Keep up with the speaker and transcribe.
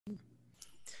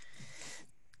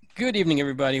Good evening,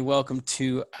 everybody. Welcome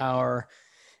to our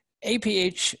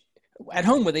APH at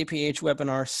Home with APH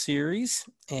webinar series.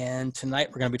 And tonight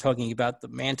we're going to be talking about the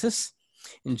Mantis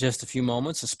in just a few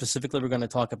moments. So specifically, we're going to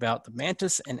talk about the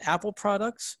Mantis and Apple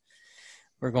products.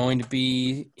 We're going to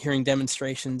be hearing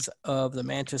demonstrations of the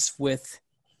Mantis with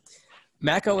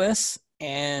macOS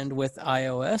and with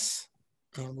iOS.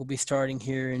 And we'll be starting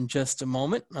here in just a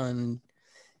moment.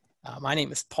 My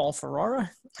name is Paul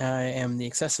Ferrara. I am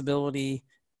the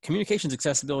Communications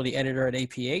Accessibility Editor at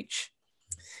APH.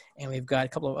 And we've got a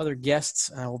couple of other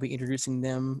guests. We'll be introducing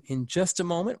them in just a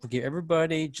moment. We'll give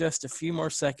everybody just a few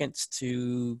more seconds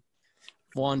to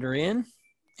wander in,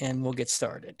 and we'll get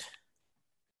started.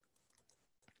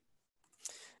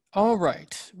 All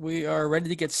right, we are ready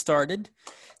to get started.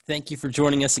 Thank you for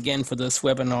joining us again for this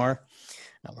webinar.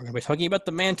 We're going to be talking about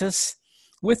the Mantis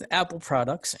with Apple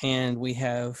products, and we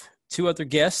have two other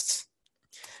guests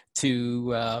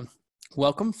to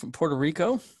welcome from Puerto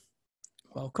Rico.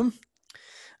 Welcome.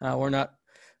 We're not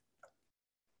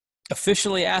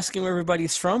officially asking where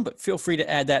everybody's from, but feel free to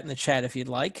add that in the chat if you'd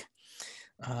like.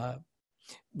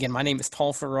 Again, my name is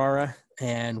Paul Ferrara,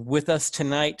 and with us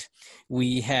tonight,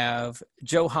 we have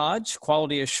Joe Hodge,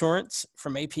 Quality Assurance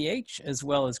from APH, as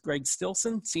well as Greg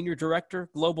Stilson, Senior Director,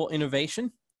 Global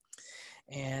Innovation.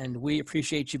 And we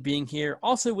appreciate you being here.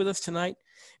 Also with us tonight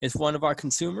is one of our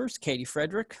consumers, Katie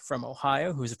Frederick from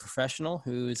Ohio, who's a professional,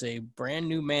 who's a brand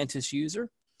new Mantis user,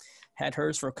 had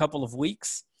hers for a couple of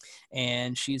weeks,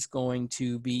 and she's going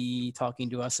to be talking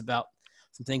to us about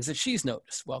some things that she's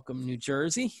noticed. Welcome, New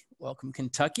Jersey. Welcome,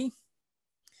 Kentucky.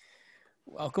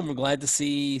 Welcome. We're glad to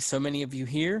see so many of you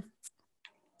here.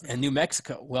 And New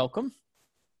Mexico, welcome.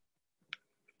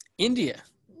 India,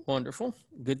 wonderful.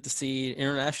 Good to see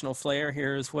international flair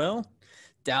here as well.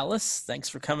 Dallas, thanks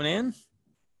for coming in.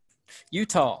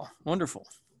 Utah, wonderful.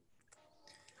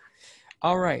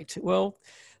 All right, well,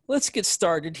 let's get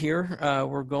started here.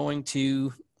 We're going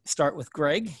to start with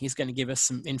Greg. He's going to give us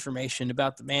some information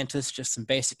about the Mantis, just some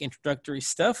basic introductory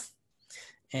stuff.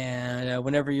 And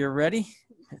whenever you're ready,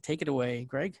 take it away,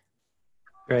 Greg.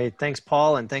 Great. Thanks,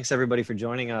 Paul, and thanks everybody for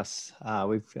joining us.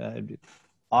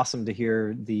 Awesome to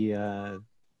hear the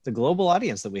global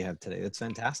audience that we have today. That's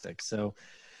fantastic. So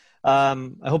I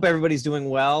hope everybody's doing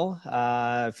well.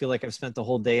 I feel like I've spent the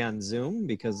whole day on Zoom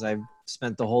because I've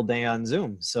spent the whole day on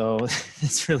Zoom. So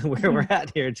that's really where we're at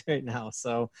here right now.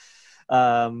 So,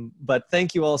 but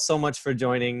thank you all so much for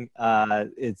joining.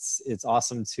 It's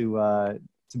awesome to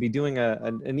be doing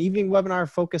an evening webinar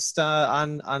focused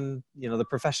on the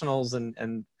professionals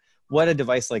and what a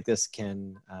device like this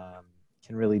can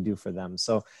really do for them.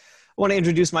 So I want to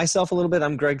introduce myself a little bit.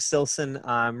 I'm Greg Stilson.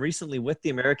 I'm recently with the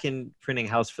American Printing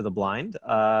House for the Blind,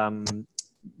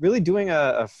 really doing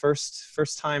a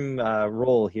first-time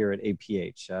role here at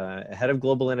APH. Head of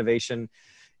Global Innovation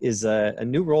is a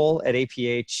new role at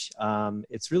APH.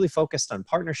 It's really focused on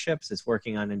partnerships. It's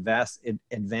working on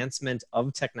advancement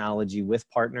of technology with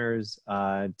partners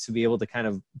to be able to kind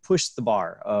of push the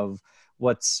bar of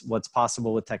what's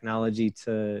possible with technology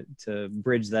to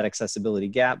bridge that accessibility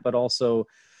gap, but also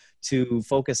to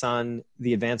focus on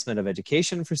the advancement of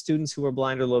education for students who are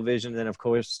blind or low vision, and of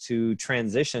course to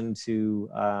transition to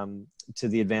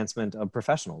the advancement of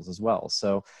professionals as well.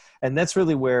 So, and that's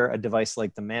really where a device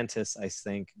like the Mantis, I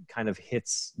think, kind of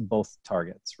hits both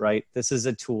targets, right? This is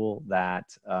a tool that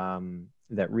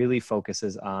that really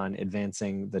focuses on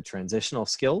advancing the transitional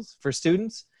skills for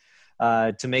students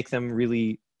to make them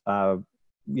really,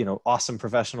 awesome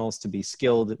professionals, to be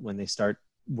skilled when they start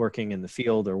working in the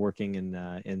field or working in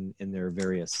their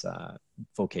various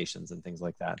vocations and things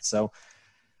like that. So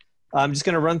I'm just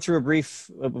going to run through a brief,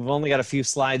 we've only got a few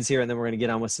slides here, and then we're going to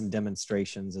get on with some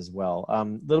demonstrations as well. A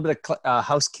little bit of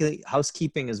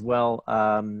housekeeping as well.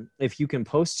 If you can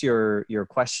post your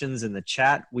questions in the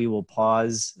chat, we will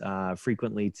pause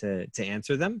frequently to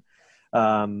answer them.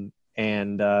 We've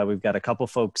got a couple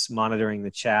folks monitoring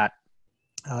the chat.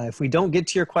 If we don't get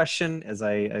to your question, as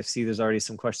I see there's already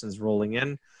some questions rolling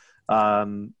in,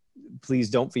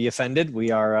 please don't be offended. We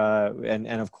are, and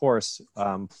of course,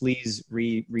 please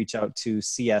reach out to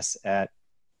cs@aph.org.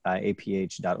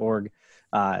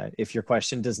 If your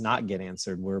question does not get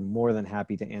answered, we're more than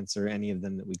happy to answer any of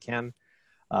them that we can.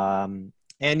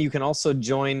 And you can also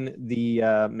join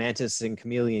the Mantis and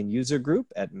Chameleon user group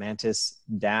at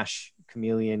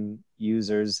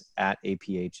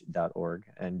mantis-chameleonusers@aph.org.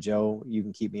 And Joe, you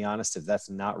can keep me honest if that's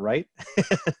not right.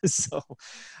 So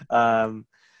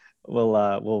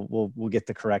we'll get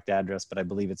the correct address, but I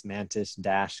believe it's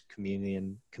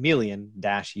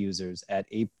mantis-chameleon-users at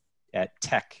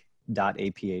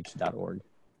tech.aph.org.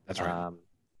 That's right.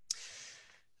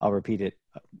 I'll repeat it.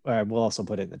 We'll also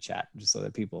put it in the chat just so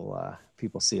that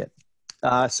people see it.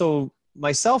 So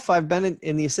myself, I've been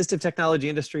in the assistive technology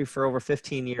industry for over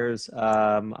 15 years.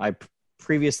 I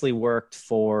previously worked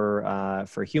for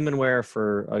Humanware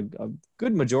for a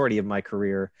good majority of my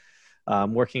career,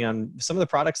 working on some of the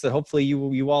products that hopefully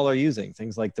you all are using,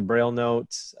 things like the Braille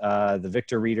Note, the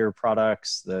Victor Reader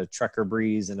products, the Trekker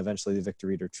Breeze, and eventually the Victor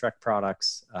Reader Trek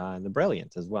products, and the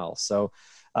Brailliant as well. So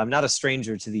I'm not a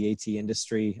stranger to the AT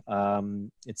industry.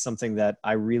 It's something that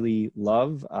I really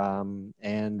love,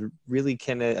 and really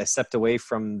I stepped away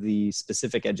from the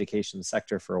specific education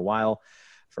sector for a while,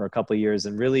 for a couple of years,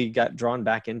 and really got drawn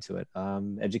back into it.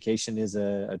 Education is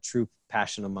a true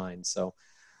passion of mine. So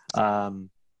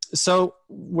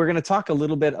we're going to talk a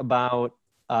little bit about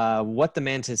what the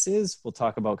Mantis is. We'll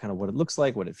talk about kind of what it looks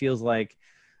like, what it feels like.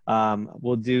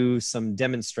 We'll do some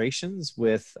demonstrations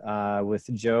with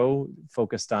Joe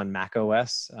focused on Mac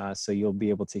OS. So you'll be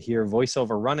able to hear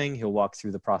VoiceOver running. He'll walk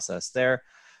through the process there.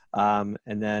 And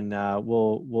then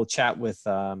we'll chat with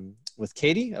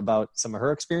Katie about some of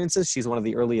her experiences. She's one of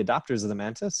the early adopters of the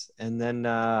Mantis. And then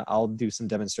I'll do some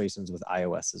demonstrations with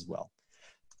iOS as well.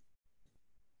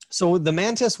 So the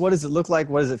Mantis, what does it look like?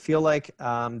 What does it feel like?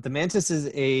 The Mantis is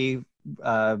a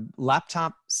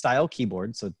laptop style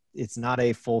keyboard. So it's not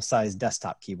a full-size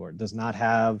desktop keyboard. Does not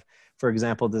have, for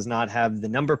example, does not have the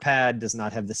number pad, does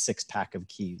not have the 6-pack of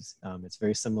keys. It's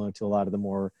very similar to a lot of the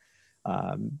more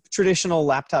traditional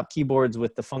laptop keyboards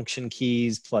with the function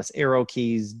keys plus arrow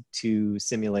keys to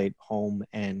simulate home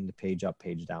and page up,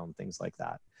 page down, things like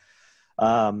that.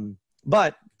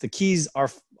 But the keys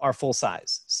are full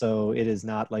size. So it is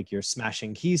not like you're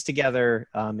smashing keys together.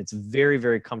 It's very,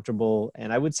 very comfortable,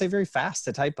 and I would say very fast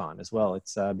to type on as well.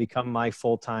 It's become my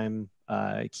full-time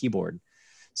keyboard.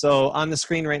 So on the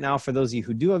screen right now, for those of you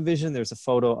who do have vision, there's a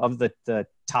photo of the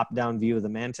top-down view of the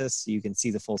Mantis. So you can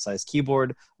see the full-size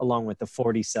keyboard along with the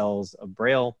 40 cells of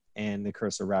Braille and the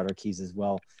cursor router keys as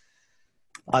well.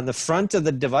 On the front of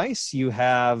the device, you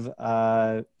have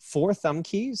 4 thumb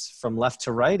keys from left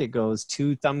to right. It goes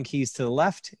 2 thumb keys to the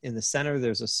left. In the center,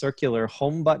 there's a circular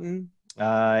home button,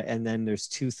 and then there's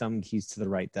 2 thumb keys to the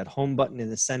right. That home button in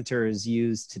the center is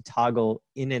used to toggle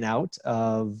in and out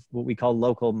of what we call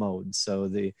local mode. So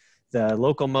the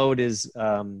local mode is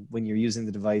when you're using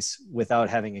the device without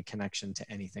having a connection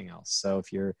to anything else. So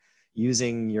if you're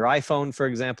using your iPhone, for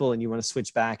example, and you want to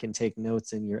switch back and take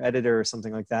notes in your editor or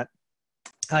something like that,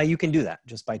 you can do that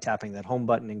just by tapping that home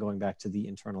button and going back to the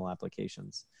internal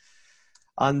applications.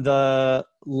 On the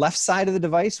left side of the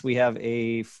device, we have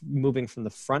moving from the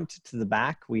front to the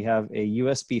back, we have a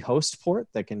USB host port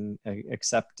that can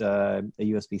accept a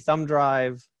USB thumb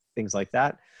drive, things like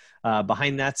that.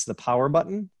 Behind that's the power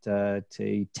button to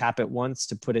tap it once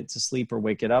to put it to sleep or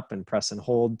wake it up, and press and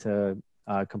hold to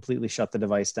completely shut the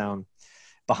device down.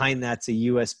 Behind that's a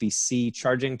USB-C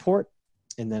charging port.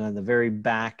 And then on the very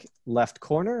back left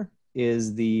corner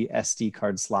is the SD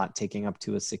card slot, taking up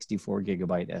to a 64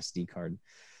 gigabyte SD card.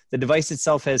 The device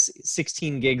itself has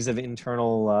 16 gigs of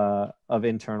internal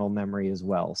memory as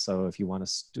well. So if you want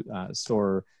to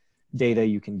store data,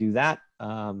 you can do that.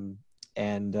 And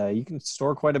you can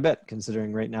store quite a bit,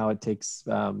 considering right now it takes,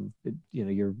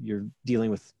 you're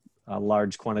dealing with a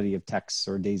large quantity of text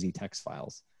or DAISY text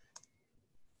files.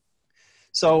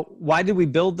 So why did we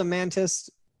build the Mantis?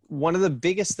 One of the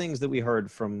biggest things that we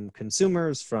heard from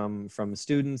consumers, from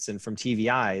students, and from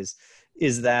TVIs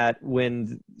is that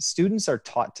when students are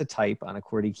taught to type on a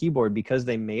QWERTY keyboard, because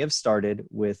they may have started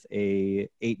with a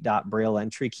 8-dot Braille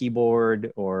entry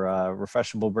keyboard or a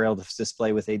refreshable Braille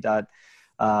display with 8-dot,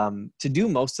 to do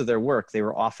most of their work, they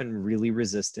were often really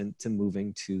resistant to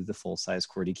moving to the full-size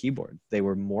QWERTY keyboard. They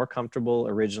were more comfortable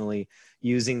originally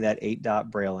using that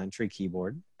 8-dot Braille entry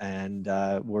keyboard, and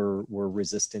were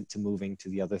resistant to moving to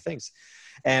the other things.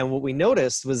 And what we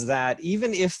noticed was that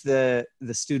even if the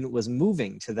student was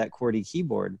moving to that QWERTY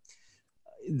keyboard,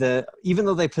 even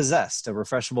though they possessed a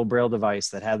refreshable Braille device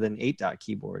that had an 8-dot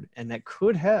keyboard and that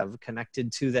could have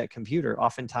connected to that computer,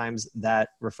 oftentimes that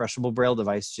refreshable Braille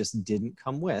device just didn't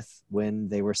come with when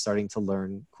they were starting to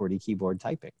learn QWERTY keyboard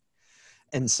typing.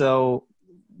 And so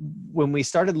when we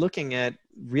started looking at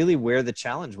really where the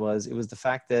challenge was, it was the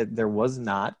fact that there was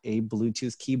not a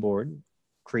Bluetooth keyboard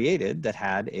created that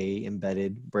had a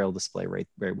embedded Braille display right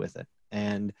with it.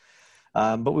 And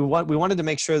but we wanted to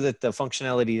make sure that the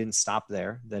functionality didn't stop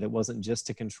there, that it wasn't just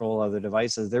to control other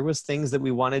devices. There was things that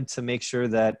we wanted to make sure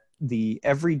that the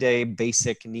everyday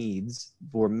basic needs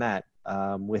were met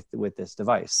with this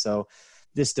device. So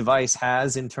this device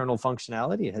has internal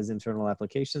functionality. It has internal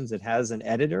applications. It has an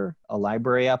editor, a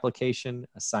library application,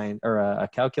 a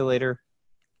calculator,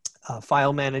 a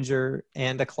file manager,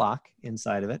 and a clock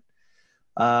inside of it.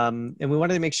 And we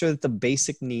wanted to make sure that the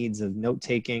basic needs of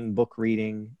note-taking, book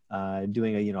reading,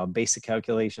 doing a basic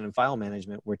calculation and file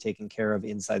management were taken care of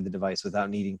inside the device without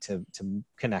needing to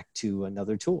connect to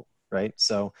another tool, right?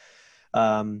 So,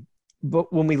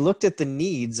 but when we looked at the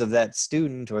needs of that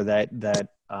student or that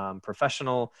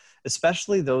professional,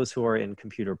 especially those who are in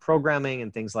computer programming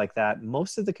and things like that,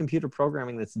 most of the computer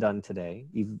programming that's done today,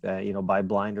 by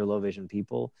blind or low vision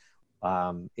people,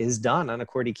 is done on a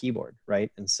QWERTY keyboard,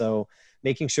 right? And so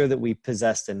making sure that we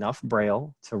possessed enough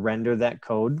braille to render that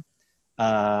code,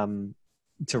 to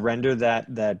render that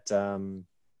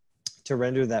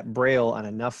braille on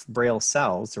enough braille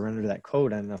cells, to render that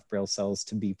code on enough braille cells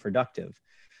to be productive.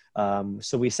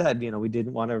 So we said, we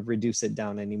didn't want to reduce it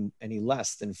down any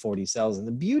less than 40 cells. And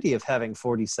the beauty of having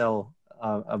 40 cell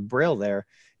of braille there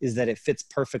is that it fits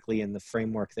perfectly in the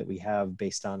framework that we have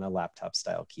based on a laptop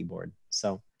style keyboard.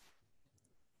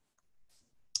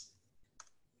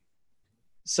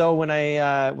 So when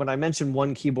I mentioned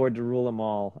one keyboard to rule them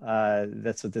all,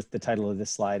 that's what the title of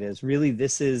this slide is. Really,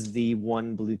 this is the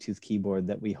one Bluetooth keyboard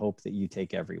that we hope that you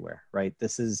take everywhere, right?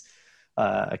 This is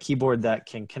a keyboard that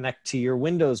can connect to your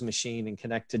Windows machine and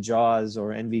connect to JAWS or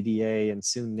NVDA and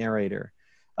soon Narrator.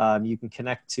 You can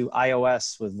connect to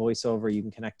iOS with VoiceOver. You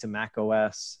can connect to Mac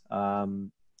OS.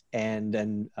 And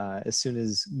then as soon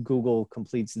as Google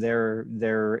completes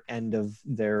their end of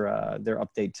their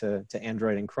update to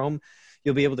Android and Chrome,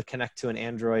 you'll be able to connect to an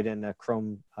Android and a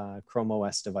Chrome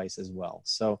OS device as well.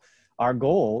 So our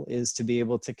goal is to be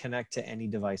able to connect to any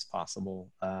device possible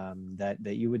that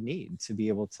you would need to be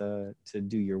able to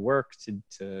do your work,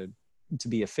 to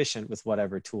be efficient with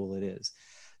whatever tool it is.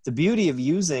 The beauty of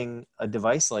using a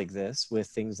device like this with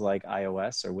things like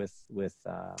iOS or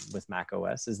with Mac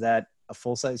OS is that a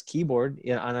full-size keyboard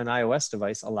on an iOS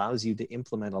device allows you to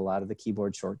implement a lot of the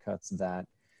keyboard shortcuts that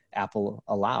Apple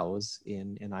allows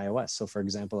in iOS. So for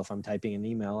example, if I'm typing an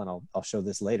email, and I'll show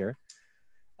this later,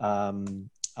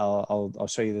 I'll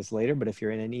show you this later, but if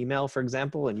you're in an email, for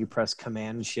example, and you press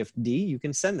Command-Shift-D, you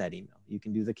can send that email. You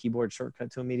can do the keyboard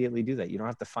shortcut to immediately do that. You don't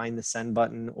have to find the send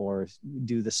button or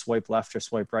do the swipe left or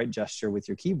swipe right gesture with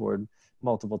your keyboard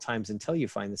multiple times until you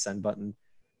find the send button.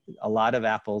 A lot of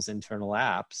Apple's internal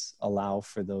apps allow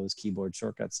for those keyboard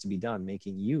shortcuts to be done,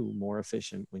 making you more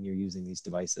efficient when you're using these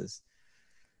devices.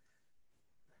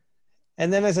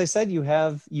 And then, as I said, you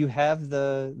have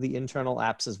the internal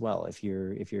apps as well. If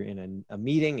you're in a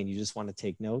meeting and you just want to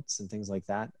take notes and things like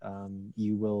that,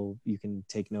 you can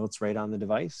take notes right on the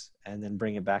device and then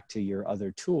bring it back to your other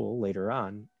tool later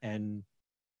on and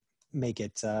make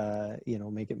it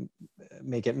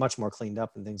make it much more cleaned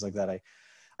up and things like that.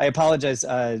 I apologize,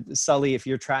 Sully, if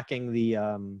you're tracking the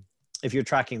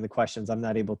questions. I'm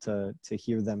not able to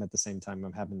hear them at the same time.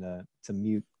 I'm having to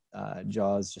mute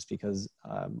JAWS just because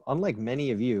unlike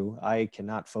many of you, I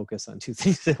cannot focus on two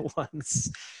things at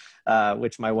once,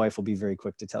 which my wife will be very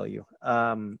quick to tell you.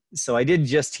 So I did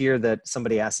just hear that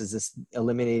somebody asked, is this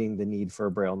eliminating the need for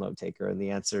a Braille note taker? And the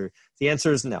answer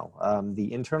is no.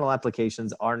 The internal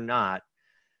applications are not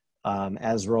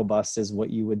as robust as what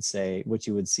you would see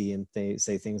in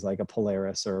say things like a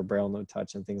Polaris or a Braille Note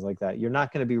Touch and things like that. You're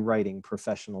not going to be writing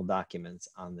professional documents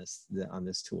on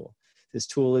this tool. This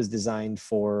tool is designed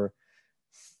for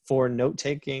note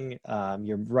taking.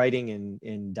 You're writing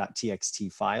in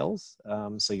 .txt files,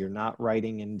 so you're not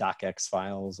writing in docx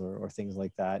files or things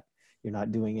like that. You're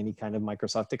not doing any kind of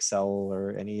Microsoft Excel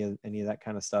or any of that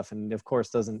kind of stuff, and of course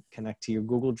doesn't connect to your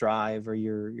Google Drive or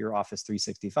your Office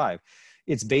 365.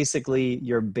 It's basically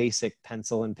your basic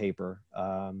pencil and paper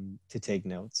to take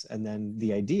notes, and then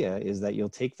the idea is that you'll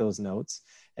take those notes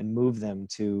and move them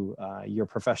to your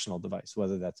professional device,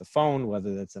 whether that's a phone,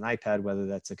 whether that's an iPad, whether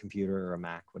that's a computer or a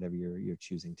Mac, whatever you're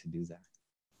choosing to do that.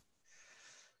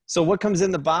 So what comes in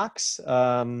the box?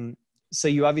 So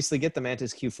you obviously get the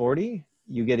Mantis Q40.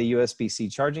 You get a USB-C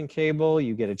charging cable,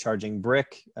 you get a charging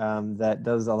brick that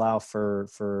does allow for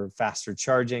faster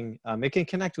charging. It can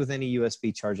connect with any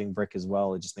USB charging brick as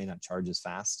well, it just may not charge as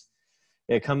fast.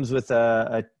 It comes with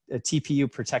a TPU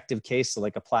protective case, so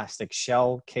like a plastic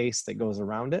shell case that goes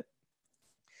around it.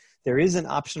 There is an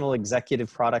optional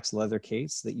Executive Products leather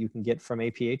case that you can get from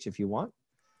APH if you want.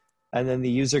 And then the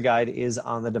user guide is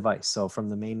on the device. So from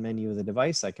the main menu of the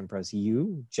device, I can press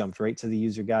U, jump right to the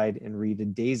user guide and read a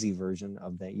DAISY version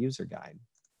of that user guide.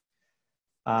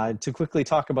 To quickly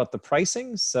talk about the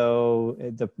pricing. So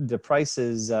the price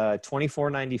is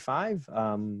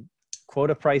 $24.95.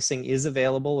 Quota pricing is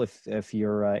available if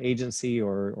your agency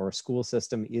or school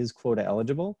system is quota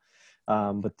eligible.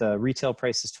 But the retail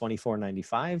price is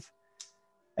 $24.95.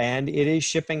 And it is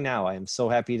shipping now. I am so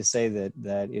happy to say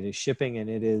that it is shipping, and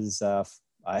it is, I'm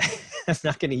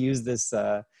not going to use this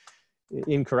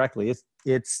incorrectly.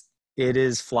 It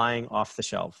is flying off the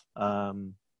shelf.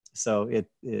 So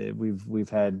we've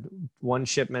had one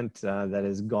shipment that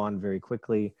has gone very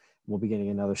quickly. We'll be getting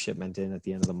another shipment in at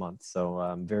the end of the month. So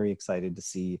I'm very excited to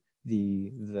see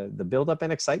the buildup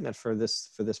and excitement for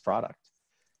this product.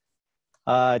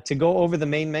 To go over the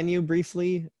main menu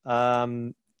briefly,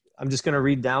 I'm just going to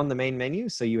read down the main menu.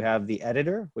 So you have the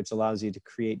editor, which allows you to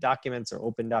create documents or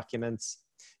open documents.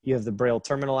 You have the Braille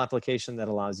terminal application that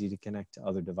allows you to connect to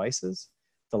other devices.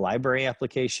 The library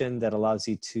application that allows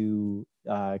you to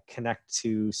connect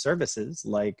to services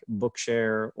like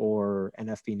Bookshare or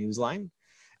NFB Newsline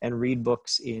and read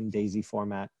books in DAISY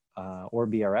format or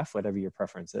BRF, whatever your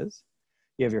preference is.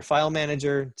 You have your file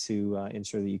manager to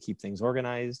ensure that you keep things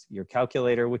organized. Your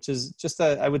calculator, which is just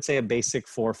I would say a basic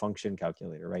 4-function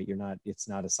calculator, right? It's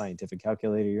not a scientific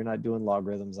calculator. You're not doing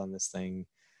logarithms on this thing,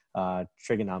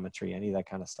 trigonometry, any of that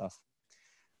kind of stuff.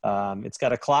 It's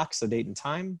got a clock, so date and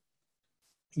time.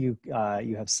 You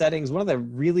have settings. One of the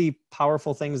really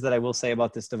powerful things that I will say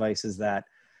about this device is that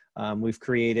we've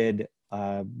created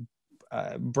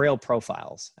Braille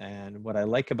profiles. And what I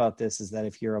like about this is that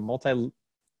if you're a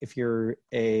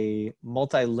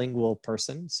multilingual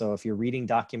person, so if you're reading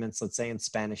documents, let's say in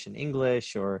Spanish and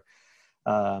English or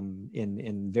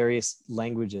in various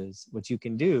languages, what you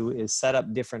can do is set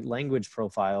up different language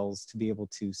profiles to be able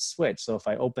to switch. So if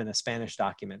I open a Spanish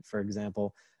document, for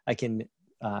example, I can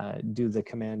do the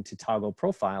command to toggle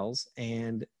profiles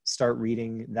and start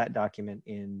reading that document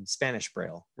in Spanish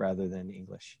Braille rather than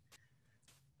English.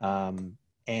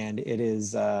 And it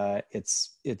is,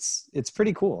 it's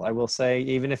pretty cool. I will say,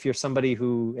 even if you're somebody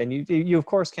who, and you of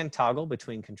course can toggle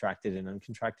between contracted and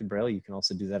uncontracted Braille. You can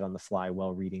also do that on the fly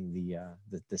while reading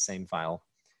the same file.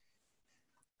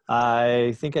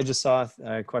 I think I just saw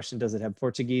a question, does it have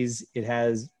Portuguese? It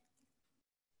has.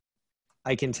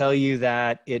 I can tell you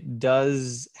that it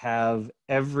does have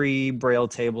every Braille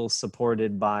table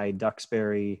supported by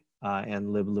Duxbury and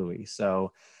LibLouis.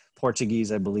 So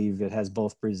Portuguese, I believe it has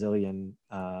both Brazilian.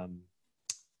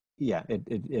 Yeah,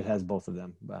 it has both of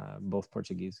them, both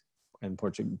Portuguese and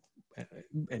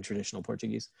traditional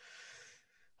Portuguese.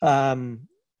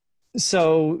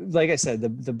 So like I said,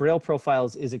 the Braille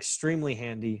profiles is extremely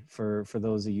handy for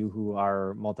those of you who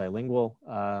are multilingual.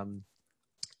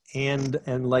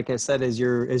 And like I said, as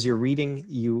you're reading,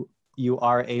 you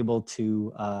are able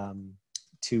to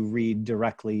read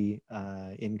directly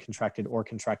in contracted or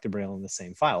contracted Braille in the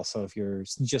same file. So if you're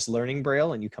just learning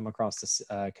Braille and you come across this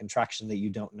contraction that you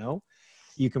don't know,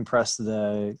 you can press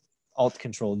the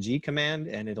Alt-Control-G command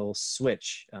and it'll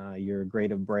switch your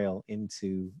grade of Braille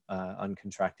into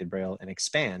uncontracted Braille and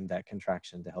expand that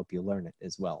contraction to help you learn it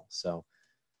as well. So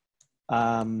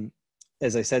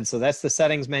as I said, so that's the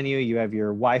settings menu. You have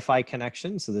your Wi-Fi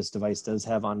connection. So this device does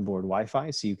have onboard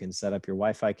Wi-Fi, so you can set up your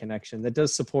Wi-Fi connection. That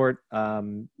does support,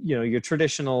 your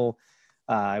traditional,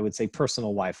 I would say,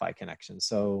 personal Wi-Fi connection.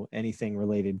 So anything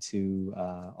related to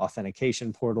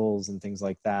authentication portals and things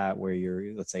like that, where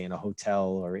you're, let's say, in a hotel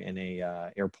or in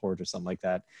a airport or something like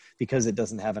that, because it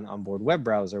doesn't have an onboard web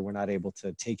browser, we're not able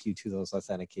to take you to those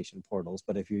authentication portals.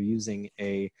 But if you're using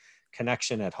a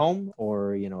connection at home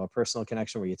or a personal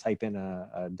connection where you type in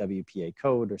a WPA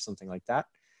code or something like that,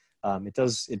 it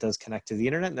does connect to the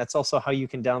internet. And that's also how you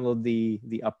can download the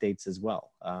updates as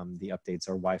well. The updates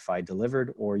are Wi-Fi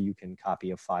delivered, or you can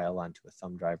copy a file onto a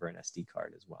thumb drive or an SD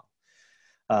card as well.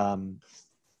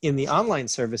 In the online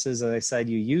services, as I said,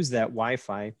 you use that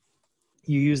Wi-Fi,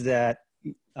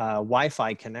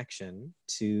 Wi-Fi connection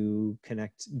to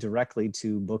connect directly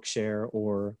to Bookshare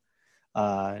or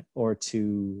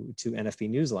to NFB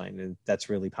Newsline. And that's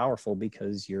really powerful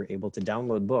because you're able to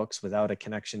download books without a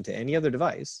connection to any other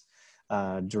device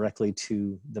directly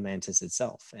to the Mantis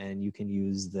itself. And you can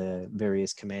use the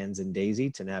various commands in DAISY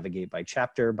to navigate by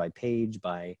chapter, by page,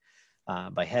 by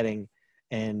heading,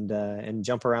 and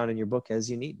jump around in your book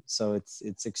as you need. So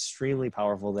it's extremely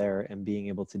powerful there, and being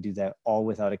able to do that all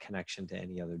without a connection to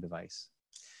any other device.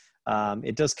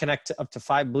 It does connect to up to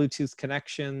 5 Bluetooth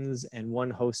connections and 1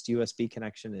 host USB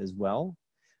connection as well.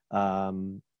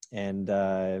 And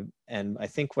I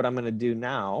think what I'm going to do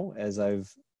now, as I've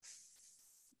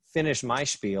finished my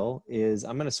spiel, is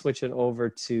I'm going to switch it over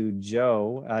to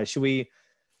Joe. Should we,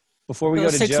 before we go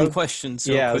to Joe? Let's take some questions.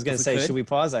 Yeah, I was going to say, should we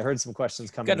pause? I heard some questions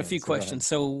coming in. Got a few questions.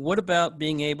 So what about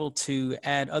being able to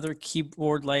add other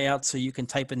keyboard layouts so you can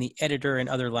type in the editor in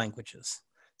other languages?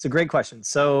 It's a great question.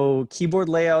 So keyboard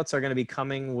layouts are going to be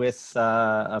coming with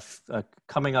a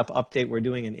coming up update. We're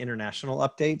doing an international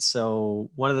update. So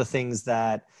one of the things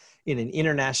that in an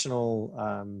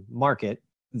international market,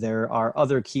 there are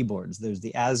other keyboards. There's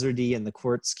the AZRD and the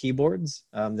QWERTY keyboards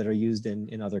that are used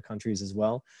in other countries as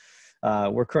well.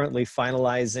 We're currently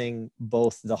finalizing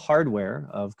both the hardware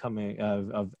of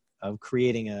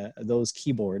creating those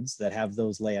keyboards that have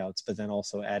those layouts, but then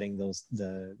also adding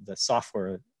the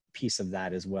software piece of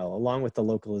that as well, along with the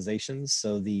localizations.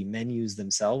 So the menus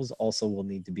themselves also will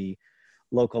need to be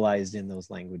localized in those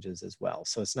languages as well.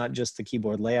 So it's not just the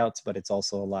keyboard layouts, but it's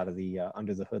also a lot of the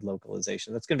under the hood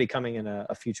localization. That's going to be coming in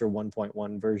a future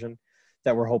 1.1 version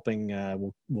that we're hoping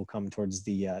will come towards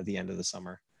the end of the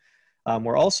summer.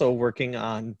 We're also working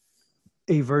on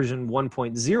a version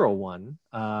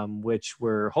 1.01, which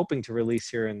we're hoping to release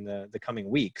here in the coming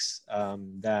weeks,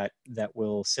 that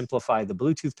will simplify the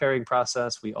Bluetooth pairing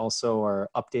process. We also are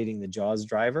updating the JAWS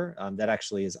driver that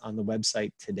actually is on the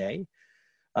website today.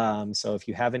 So if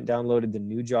you haven't downloaded the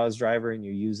new JAWS driver and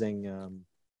you're using,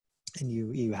 and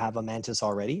you have a Mantis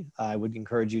already, I would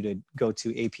encourage you to go to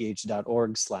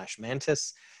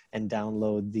aph.org/Mantis and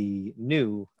download the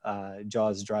new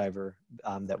JAWS driver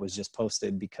that was just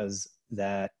posted, because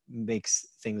that makes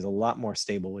things a lot more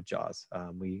stable with JAWS.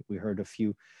 We heard a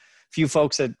few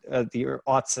folks at the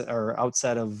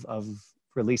outset of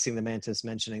releasing the Mantis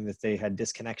mentioning that they had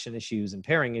disconnection issues and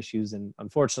pairing issues, and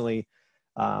unfortunately,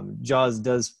 JAWS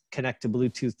does connect to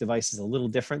Bluetooth devices a little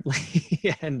differently,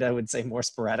 and I would say more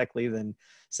sporadically than,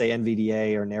 say,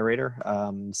 NVDA or Narrator.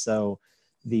 So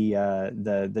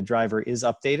the driver is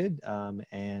updated,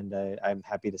 and I'm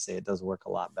happy to say it does work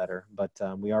a lot better. But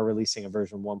we are releasing a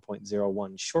version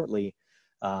 1.01 shortly,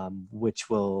 which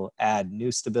will add new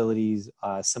stabilities,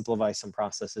 simplify some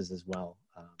processes as well,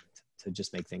 to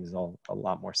just make things all a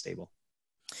lot more stable.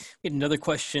 We had another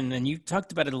question, and you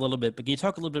talked about it a little bit, but can you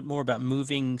talk a little bit more about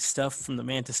moving stuff from the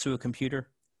Mantis to a computer?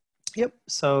 Yep.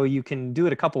 So you can do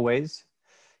it a couple ways.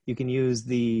 You can use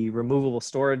the removable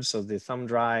storage, so the thumb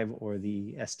drive or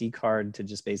the SD card, to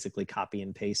just basically copy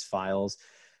and paste files.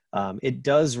 It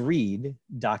does read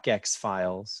docx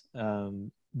files,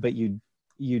 but you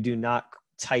do not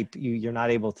type. You're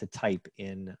not able to type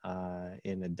in a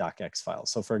docx file.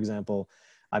 So, for example,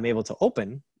 I'm able to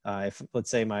open. If,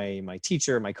 let's say, my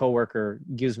teacher, my coworker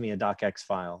gives me a docx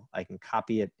file, I can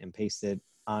copy it and paste it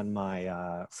on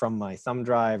my from my thumb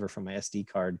drive or from my SD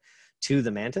card to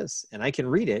the Mantis, and I can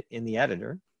read it in the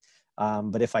editor.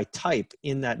 But if I type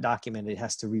in that document, it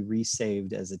has to be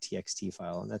resaved as a TXT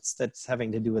file, and that's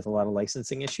having to do with a lot of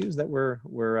licensing issues that we're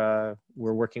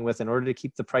working with in order to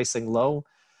keep the pricing low.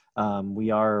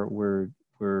 We're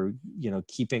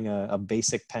keeping a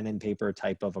basic pen and paper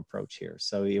type of approach here.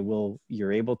 So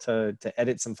you're able to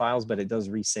edit some files, but it does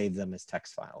resave them as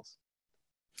text files.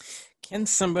 Can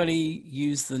somebody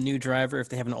use the new driver if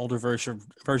they have an older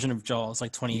version of JAWS,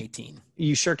 like 2018?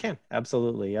 You sure can.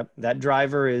 Absolutely. Yep. That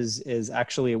driver is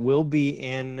actually, it will be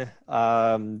in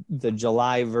the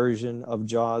July version of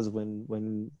JAWS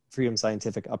when Freedom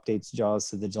Scientific updates JAWS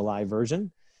to the July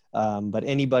version. But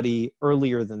anybody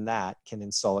earlier than that can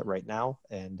install it right now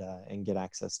and get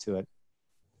access to it.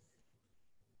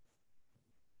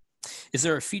 Is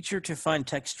there a feature to find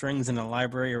text strings in a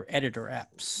library or editor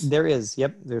apps? There is.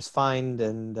 Yep. There's find,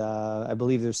 and I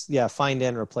believe there's, find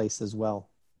and replace as well.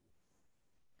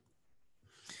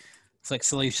 It's like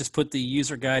Sally's just put the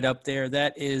user guide up there.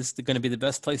 That is going to be the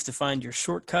best place to find your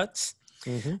shortcuts.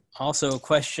 Mm-hmm. Also, a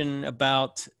question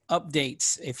about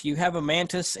updates. If you have a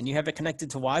Mantis and you have it connected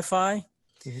to Wi-Fi,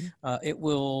 mm-hmm. It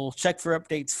will check for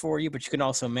updates for you, but you can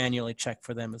also manually check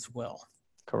for them as well.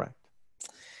 Correct.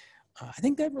 I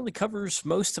think that really covers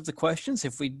most of the questions.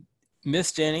 If we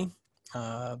missed any,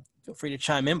 feel free to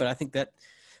chime in, but I think that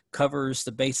covers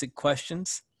the basic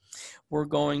questions. We're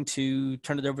going to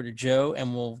turn it over to Joe,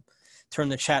 and we'll turn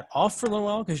the chat off for a little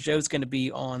while because Joe's going to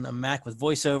be on a Mac with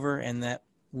VoiceOver, and that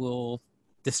will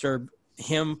disturb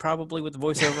him probably with the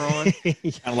VoiceOver on.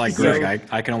 Kind of like Greg,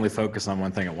 I can only focus on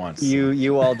one thing at once.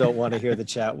 You all don't want to hear the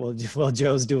chat while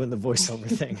Joe's doing the VoiceOver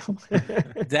thing.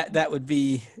 that would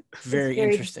be very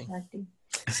interesting.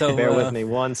 So bear with me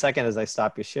 1 second as I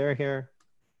stop your share here,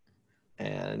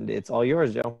 and it's all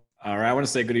yours, Joe. All right, I want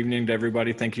to say good evening to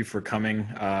everybody. Thank you for coming.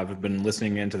 I've been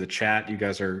listening into the chat. You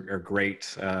guys are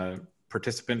great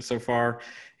participants so far,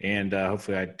 and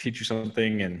hopefully I teach you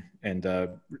something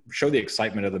and show the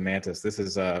excitement of the Mantis. This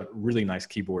is a really nice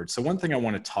keyboard. So one thing I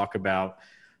want to talk about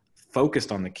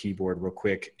focused on the keyboard real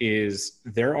quick is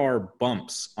there are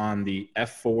bumps on the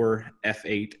F4,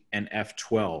 F8, and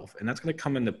F12, and that's going to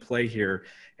come into play here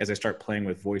as I start playing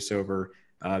with VoiceOver,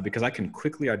 because I can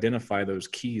quickly identify those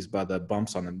keys by the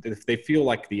bumps on them. If they feel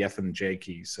like the F and J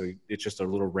keys, so it's just a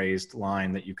little raised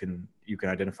line that you can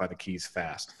identify the keys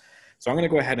fast. So I'm going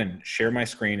to go ahead and share my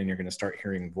screen, and you're going to start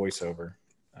hearing VoiceOver.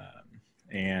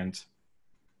 Okay,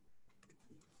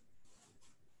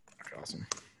 awesome.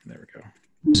 There we go.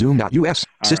 Zoom.us.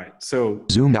 All right. So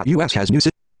Zoom.us has new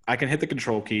system. I can hit the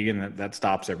control key, and that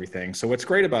stops everything. So what's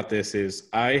great about this is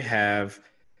I have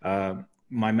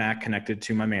my Mac connected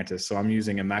to my Mantis. So I'm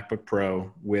using a MacBook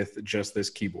Pro with just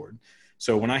this keyboard.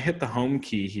 So when I hit the home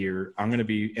key here, I'm going to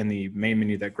be in the main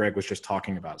menu that Greg was just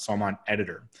talking about. So I'm on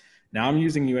editor. Now I'm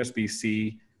using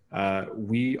USB-C.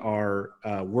 We are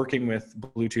working with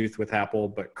Bluetooth with Apple,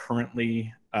 but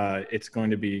currently it's going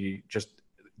to be just,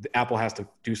 Apple has to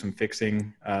do some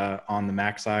fixing on the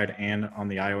Mac side and on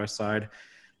the iOS side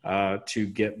to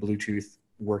get Bluetooth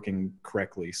working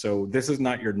correctly. So this is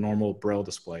not your normal Braille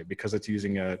display because it's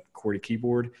using a QWERTY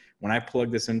keyboard. When I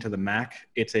plug this into the Mac,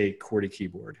 it's a QWERTY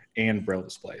keyboard and Braille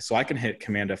display. So I can hit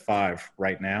Command F5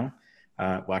 right now.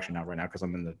 Well, actually not right now because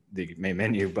I'm in the main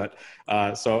menu, but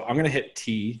so I'm going to hit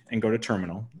T and go to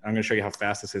terminal. I'm going to show you how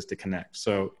fast this is to connect.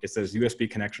 So it says USB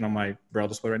connection on my Braille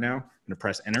display right now. I'm going to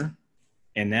press enter.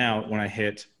 And now when I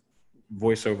hit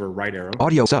VoiceOver right arrow,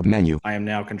 Audio sub menu. I am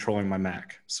now controlling my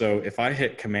Mac. So if I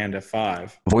hit Command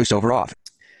F5, VoiceOver off.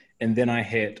 and then I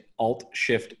hit Alt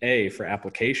Shift A for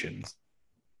applications.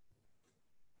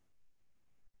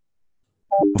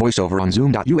 VoiceOver on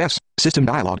Zoom.us. System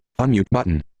dialog. Unmute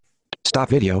button. Stop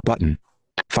video button.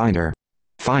 Finder.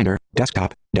 Finder.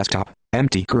 Desktop. Desktop.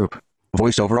 Empty group.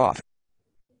 VoiceOver off.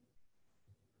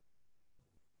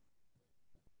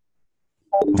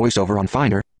 VoiceOver on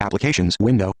Finder. Applications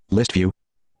window. List view.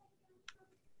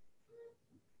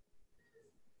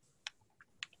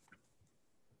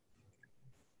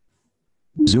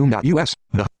 Zoom.us.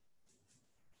 The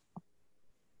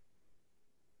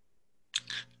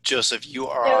Joseph, you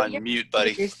are on mute,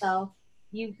 buddy. Yourself.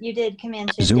 You did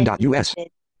Command Shift. Zoom.us.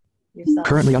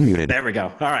 Currently unmuted. There we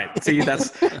go. All right. See,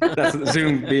 that's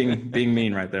Zoom being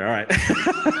mean right there. All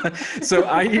right. So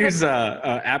I use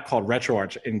a app called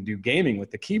RetroArch and do gaming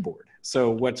with the keyboard. So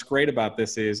what's great about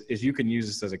this is you can use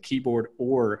this as a keyboard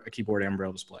or a keyboard and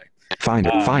Braille display.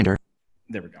 Finder. Finder.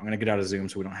 There we go. I'm going to get out of Zoom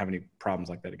so we don't have any problems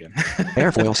like that again.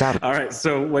 Airfoil sound. All right.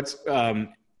 So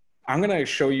I'm going to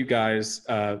show you guys,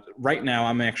 right now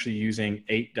I'm actually using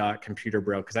 8-dot computer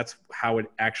Braille because that's how it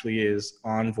actually is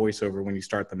on VoiceOver when you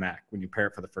start the Mac, when you pair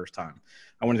it for the first time.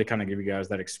 I wanted to kind of give you guys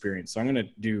that experience. So I'm going to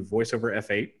do VoiceOver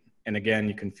F8. And again,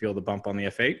 you can feel the bump on the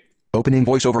F8. Opening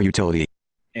VoiceOver utility.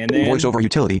 And then VoiceOver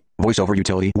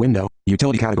utility window,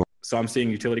 utility category. So I'm seeing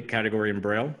utility category in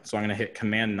Braille. So I'm going to hit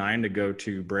Command 9 to go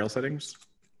to Braille settings.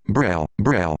 Braille.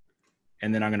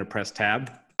 And then I'm going to press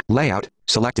Tab. Layout,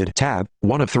 selected, tab,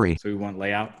 1 of 3. So we want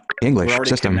layout. English, we're already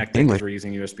system, connected English. because we're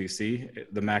using USB-C.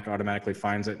 The Mac automatically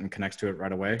finds it and connects to it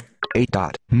right away.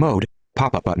 8-dot, mode,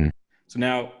 pop-up button. So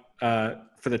now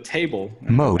for the table.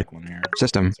 Mode, one here.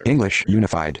 system, Sorry. English,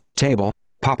 unified, table,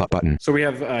 pop-up button. So we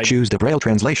have choose the Braille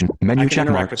translation, menu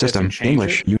checkmark, system,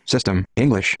 English, system,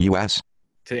 English, US.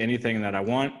 To anything that I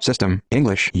want. System,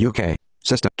 English, UK.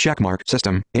 System, checkmark,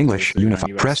 system, English,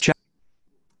 unified, press check.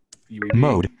 UEB,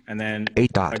 mode, and then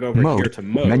 8-dot, I go over here to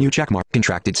mode. Menu checkmark,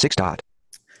 contracted 6-dot.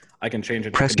 I can change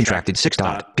it to press contracted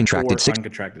 6-dot, contracted 6.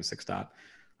 Uncontracted 6-dot.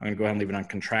 I'm going to go ahead and leave it on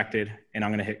contracted, and I'm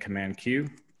going to hit Command Q.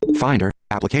 Finder,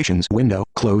 applications, window,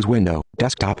 close window,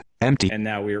 desktop, empty. And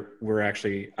now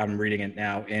I'm reading it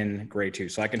now in gray 2.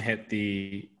 So I can hit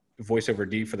the VoiceOver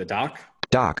D for the dock.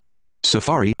 Dock.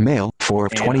 Safari, mail, 4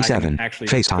 of 27.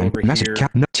 FaceTime, message,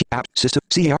 cap, app, system,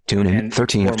 CER, tune in,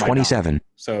 13 of 27.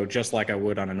 So just like I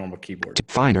would on a normal keyboard.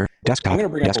 Finder, desktop, I'm going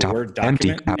to bring desktop, up a Word empty,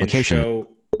 document application. and show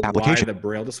application. why the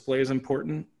Braille display is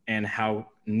important and how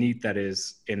neat that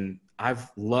is. And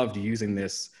I've loved using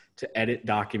this to edit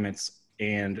documents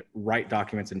and write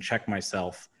documents and check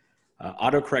myself.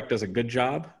 Autocorrect does a good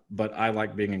job, but I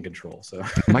like being in control. So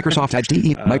Microsoft Edge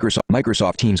DE,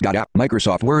 Microsoft Teams got app,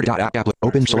 Microsoft Word app,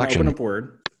 open selection. Open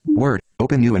up Word,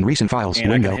 open new and recent files,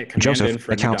 and window, Joseph,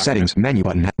 account settings, menu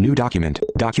button, new document,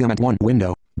 document 1,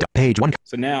 window, page 1.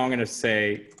 So now I'm going to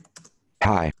say,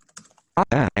 hi,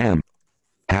 I am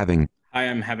having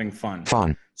fun.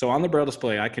 So on the Braille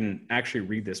display, I can actually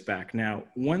read this back. Now,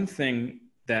 one thing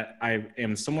that I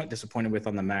am somewhat disappointed with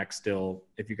on the Mac still,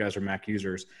 if you guys are Mac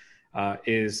users,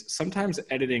 is sometimes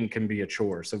editing can be a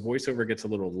chore. So VoiceOver gets a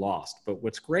little lost. But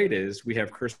what's great is we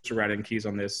have cursor writing keys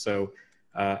on this. So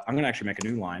I'm going to actually make a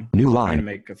new line. I'm going to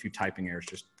make a few typing errors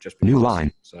just because. New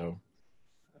line. So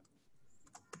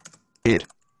it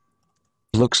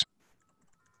looks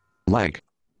like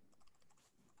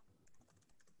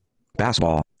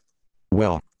basketball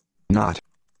will not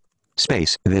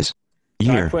space this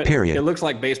So Year, period. It looks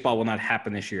like baseball will not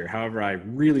happen this year. However, I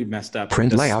really messed up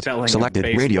Print the layout, spelling selected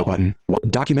of radio baseball.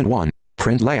 button. Document 1.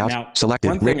 Print layout, Now, selected.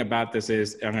 one thing about this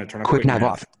is, I'm going to turn on Quick nav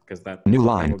nav off. because that New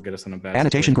line. will get us in a bad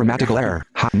Annotation situation later. grammatical error.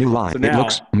 Hot new line. So It now,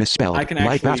 looks misspelled. I can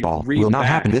Like actually fastball. read Will not back.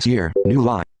 happen this year. New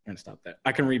line. I'm going to stop that.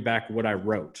 I can read back what I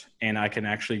wrote, and I can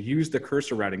actually use the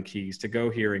cursor routing keys to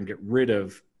go here and get rid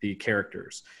of the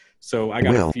characters. So I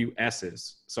got a few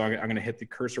S's. So I'm going to hit the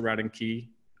cursor routing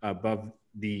key above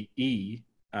the E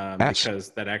because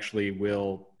that actually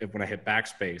will, when I hit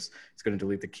backspace, it's going to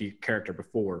delete the key character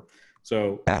before.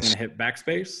 So I'm going to hit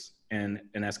backspace, and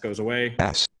an S goes away,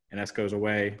 an S goes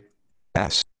away,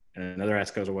 and another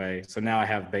S goes away. So now I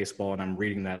have baseball, and I'm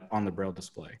reading that on the Braille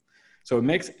display. So it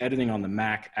makes editing on the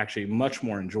Mac actually much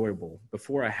more enjoyable.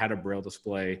 Before I had a Braille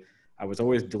display, I was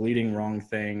always deleting wrong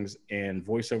things, and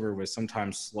VoiceOver was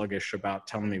sometimes sluggish about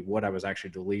telling me what I was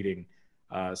actually deleting.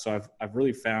 So I've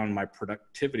really found my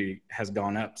productivity has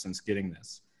gone up since getting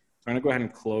this. So I'm going to go ahead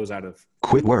and close out of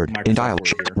Quit word in dialog.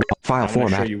 File I'm going to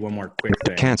format. show you one more quick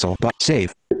thing. Cancel, but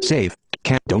save.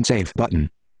 Don't save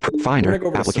button. Finder,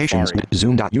 applications, Safari.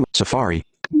 zoom.u, Safari,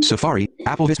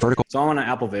 AppleVis vertical. So I'm on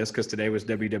AppleVis because today was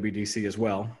WWDC as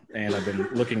well, and I've been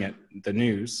looking at the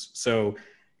news. So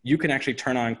you can actually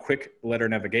turn on quick letter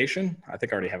navigation. I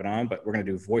think I already have it on, but we're going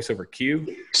to do VoiceOver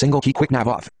Q. Single key quick nav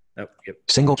off. Oh, yep.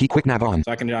 Single key quick nav on.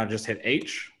 So I can now just hit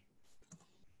H,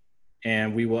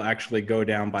 and we will actually go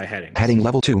down by headings. Heading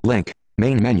level 2, link,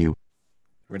 main menu.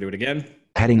 We're going to do it again.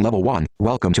 Heading level 1,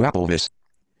 welcome to AppleVis.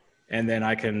 And then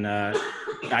I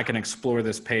can explore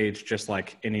this page just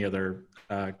like any other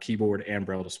keyboard and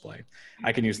Braille display.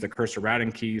 I can use the cursor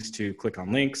routing keys to click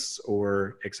on links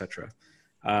or etc.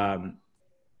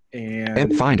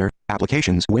 And Finder,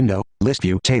 applications, window, list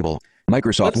view, table,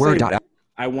 Microsoft Word.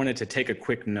 I wanted to take a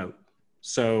quick note.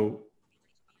 So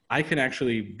I can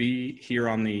actually be here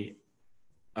on the,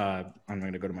 I'm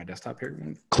going to go to my desktop here.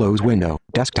 Close window,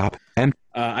 desktop,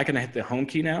 I can hit the home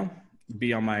key now,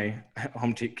 be on my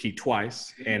home key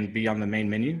twice, and be on the main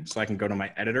menu. So I can go to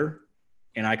my editor,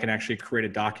 and I can actually create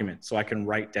a document. So I can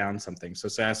write down something. So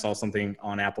say I saw something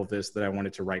on AppleVis that I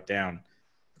wanted to write down.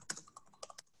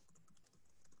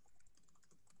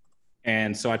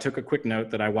 And so I took a quick note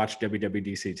that I watched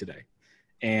WWDC today.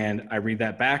 And I read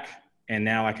that back, and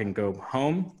now I can go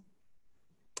home,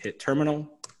 hit terminal,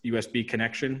 USB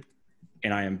connection,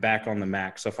 and I am back on the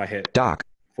Mac. So if I hit dock,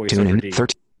 VoiceOver D,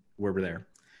 we're there.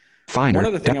 Finder. One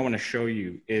other thing I want to show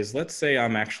you is, let's say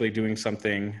I'm actually doing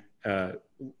something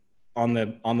on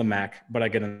the Mac, but I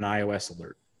get an iOS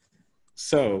alert.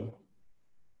 So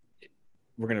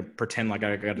we're going to pretend like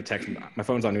I got a text. My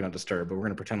phone's on Do Not Disturb, but we're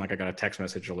going to pretend like I got a text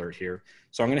message alert here.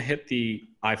 So I'm going to hit the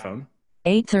iPhone.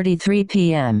 8:33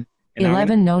 p.m.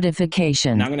 11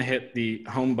 notifications. Now I'm going to hit the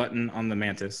home button on the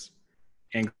Mantis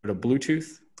and go to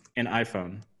Bluetooth and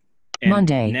iPhone. And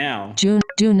Monday. Now, do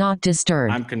not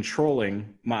disturb. I'm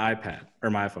controlling my iPad,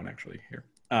 or my iPhone actually here.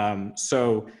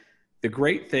 So the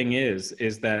great thing is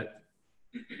that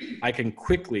I can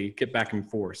quickly get back and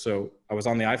forth. So I was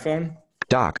on the iPhone.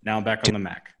 Dock. Now I'm back on the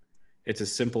Mac. It's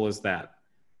as simple as that.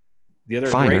 The other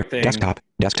Finder, great thing. Desktop.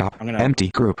 I'm going to empty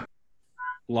group.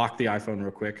 Lock the iPhone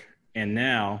real quick. And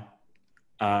now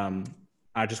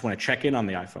I just want to check in on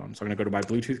the iPhone. So I'm going to go to my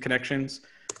Bluetooth connections,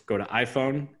 go to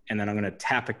iPhone, and then I'm going to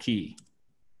tap a key.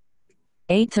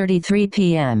 8:33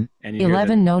 p.m.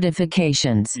 11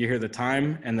 notifications. You hear the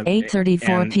time and the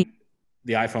 8:34 p.m.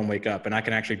 The iPhone wake up, and I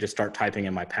can actually just start typing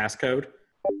in my passcode.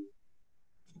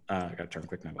 I got to turn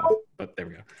quick nav off, but there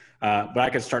we go. But I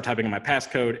could start typing in my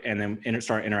passcode and then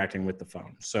start interacting with the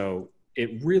phone. So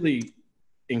it really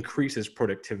increases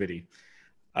productivity.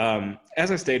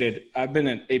 As I stated, I've been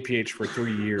at APH for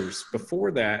 3 years.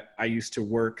 Before that, I used to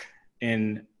work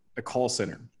in a call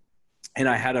center, and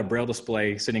I had a Braille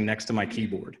display sitting next to my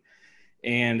keyboard.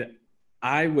 And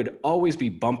I would always be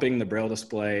bumping the Braille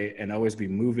display and always be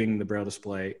moving the Braille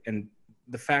display. And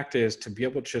the fact is, to be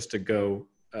able just to go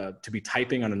to be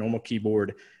typing on a normal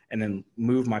keyboard and then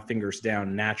move my fingers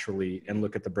down naturally and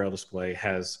look at the Braille display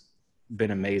has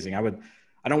been amazing.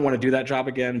 I don't want to do that job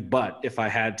again, but if I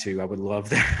had to, I would love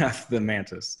to have the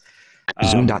Mantis.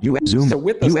 Zoom. So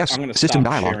with this, US I'm going to system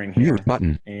stop dialog. sharing here, Mute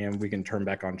button. and we can turn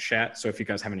back on chat. So if you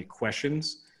guys have any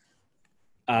questions,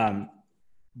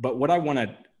 but what I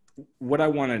want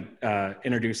to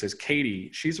introduce is Katie.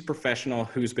 She's a professional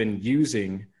who's been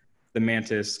using the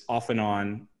Mantis off and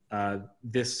on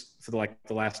this for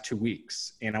the last 2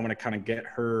 weeks, and I want to kind of get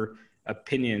her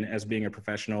opinion as being a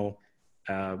professional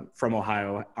from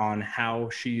Ohio on how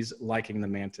she's liking the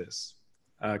Mantis.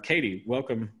 Katie,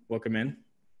 welcome in.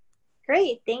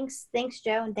 Great, thanks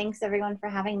Joe, and thanks everyone for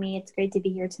having me. It's great to be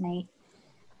here tonight.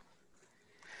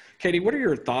 Katie, what are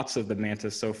your thoughts of the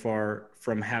Mantis so far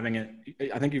from having it?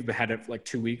 I think you've had it for like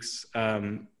 2 weeks.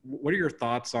 What are your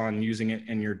thoughts on using it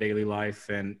in your daily life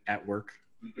and at work?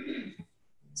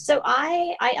 So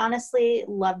I honestly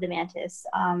love the Mantis.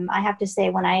 I have to say,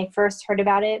 when I first heard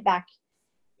about it back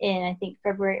in, I think,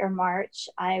 February or March,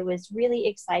 I was really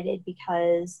excited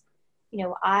because, you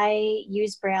know, I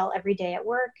use Braille every day at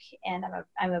work, and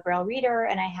I'm a Braille reader,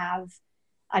 and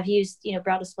I've used, you know,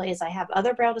 Braille displays. I have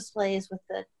other Braille displays with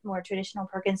the more traditional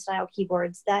Perkins style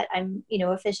keyboards that I'm, you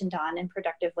know, efficient on and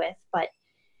productive with. But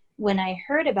when I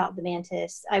heard about the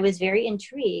Mantis, I was very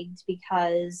intrigued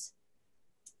because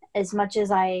as much as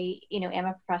I, you know, am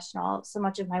a professional, so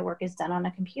much of my work is done on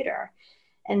a computer.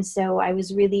 And so I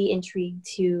was really intrigued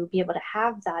to be able to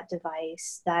have that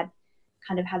device that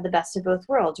kind of had the best of both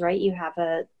worlds, right? You have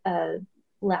a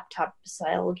laptop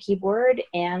style keyboard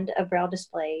and a Braille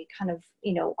display kind of,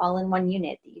 you know, all in one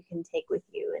unit that you can take with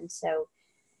you. And so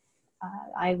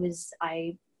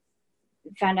I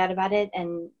found out about it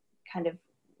and kind of,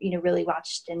 you know, really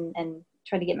watched and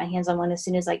tried to get my hands on one as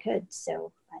soon as I could.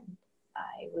 So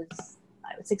I was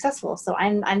successful. So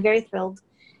I'm very thrilled.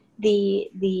 The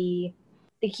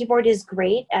keyboard is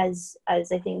great, as I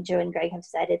think Joe and Greg have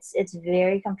said. It's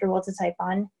very comfortable to type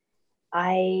on.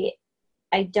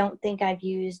 I don't think I've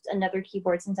used another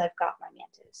keyboard since I've got my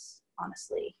Mantis,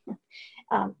 honestly.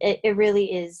 It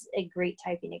really is a great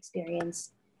typing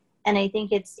experience. And I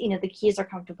think it's, you know, the keys are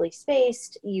comfortably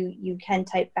spaced. You can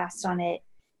type fast on it,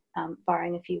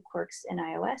 barring a few quirks in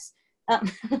iOS.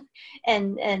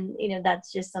 And you know,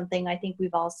 that's just something I think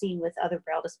we've all seen with other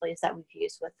Braille displays that we've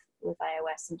used with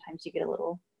iOS. Sometimes you get a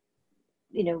little,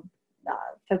 you know,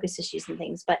 focus issues and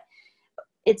things, but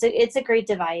it's a great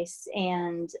device,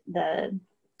 and the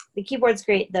keyboard's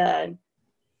great. The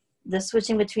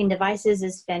switching between devices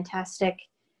is fantastic.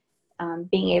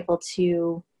 Being able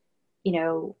to, you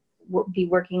know, be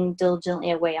working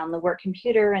diligently away on the work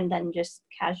computer and then just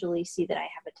casually see that I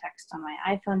have a text on my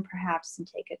iPhone perhaps and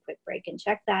take a quick break and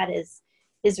check that is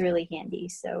really handy.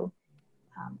 So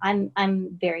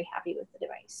I'm very happy with the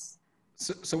device.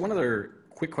 So one other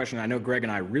quick question I know Greg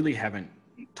and I really haven't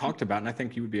talked about, and I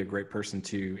think you would be a great person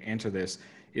to answer this,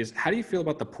 is how do you feel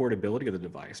about the portability of the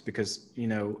device? Because, you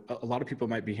know, a lot of people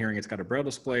might be hearing it's got a Braille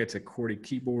display, it's a QWERTY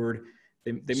keyboard.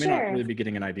 They may not really be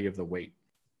getting an idea of the weight.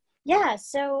 Yeah,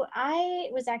 so I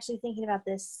was actually thinking about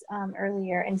this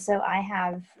earlier, and so I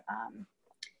have,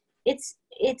 it's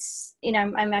you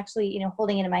know, I'm actually, you know,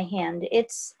 holding it in my hand.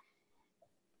 It's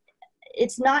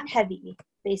not heavy,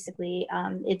 basically.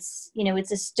 It's, you know,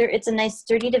 it's a nice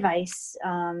sturdy device.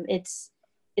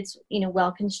 It's you know,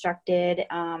 well constructed.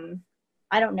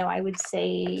 I don't know. I would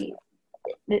say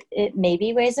it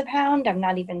maybe weighs a pound. I'm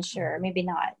not even sure. Maybe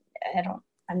not.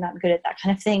 I'm not good at that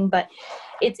kind of thing, but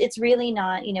it's really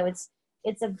not, you know, it's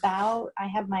about, I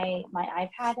have my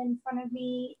iPad in front of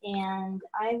me, and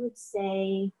I would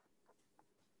say,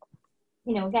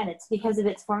 you know, again, it's because of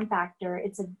its form factor,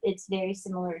 it's very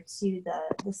similar to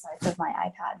the size of my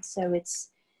iPad. So it's,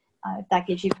 that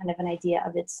gives you kind of an idea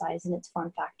of its size and its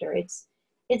form factor. It's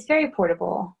very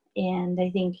portable, and I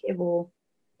think it will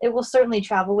certainly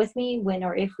travel with me when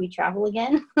or if we travel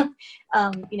again.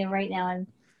 You know, right now I'm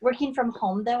working from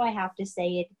home, though. I have to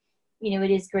say you know,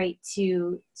 it is great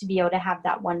to be able to have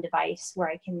that one device where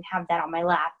I can have that on my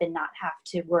lap and not have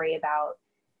to worry about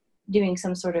doing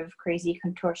some sort of crazy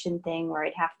contortion thing where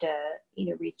I'd have to,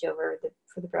 you know, reach over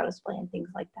for the Braille display and things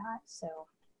like that. So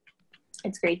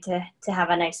it's great to have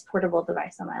a nice portable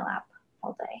device on my lap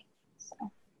all day.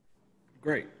 So.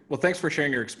 Great. Well, thanks for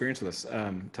sharing your experience with us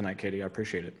tonight, Katie. I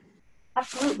appreciate it.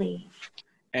 Absolutely.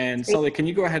 And Sully, can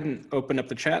you go ahead and open up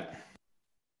the chat?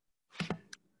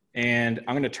 And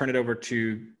I'm going to turn it over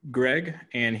to Greg,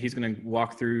 and he's going to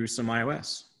walk through some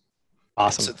iOS.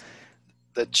 Awesome. So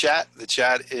the chat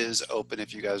is open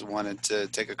if you guys wanted to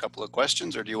take a couple of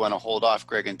questions, or do you want to hold off,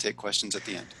 Greg, and take questions at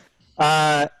the end?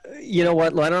 You know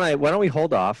what? Why don't we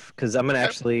hold off? Because I'm going to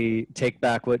actually take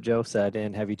back what Joe said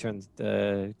and have you turn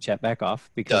the chat back off,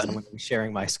 because I'm going to be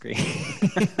sharing my screen.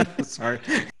 Sorry.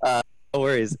 No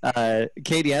worries.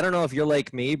 Katie, I don't know if you're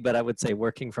like me, but I would say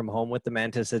working from home with the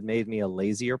Mantis had made me a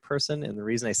lazier person. And the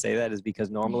reason I say that is because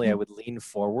normally I would lean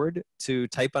forward to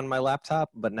type on my laptop,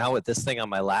 but now with this thing on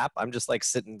my lap, I'm just like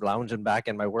sitting, lounging back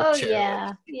in my work chair. Oh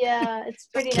yeah, yeah, it's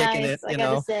pretty nice. I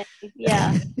gotta say,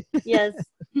 yeah, yes,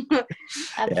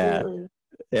 absolutely.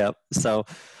 Yeah. So,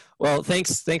 well,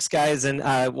 thanks guys. And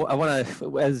I want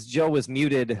to, as Joe was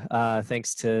muted,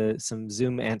 thanks to some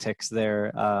Zoom antics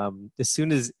there. As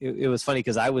soon as, it was funny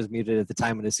because I was muted at the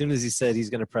time, and as soon as he said he's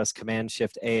going to press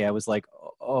Command-Shift-A, I was like,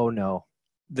 oh no,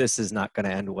 this is not going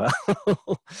to end well.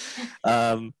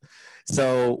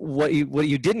 So what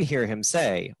you didn't hear him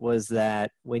say was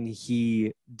that when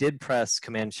he did press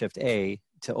Command-Shift-A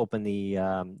to open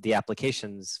the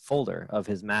applications folder of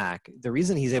his Mac, the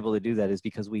reason he's able to do that is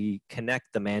because we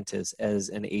connect the Mantis as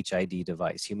an HID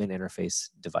device, human interface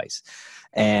device,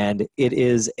 and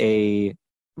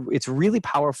it's really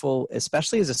powerful,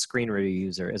 especially as a screen reader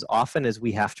user. As often as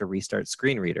we have to restart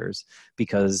screen readers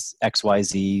because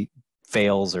XYZ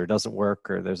fails or doesn't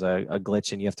work or there's a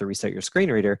glitch and you have to restart your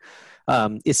screen reader,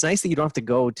 it's nice that you don't have to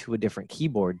go to a different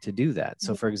keyboard to do that.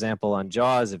 So for example, on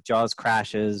JAWS, if JAWS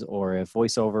crashes or if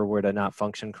VoiceOver were to not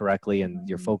function correctly and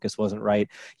your focus wasn't right,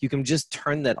 you can just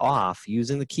turn that off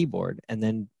using the keyboard and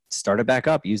then start it back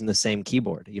up using the same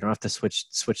keyboard. You don't have to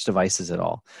switch devices at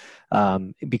all,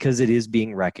 because it is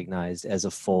being recognized as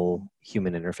a full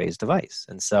human interface device.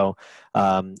 And so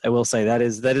I will say that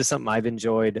is something I've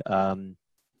enjoyed,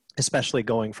 especially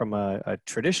going from a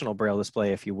traditional Braille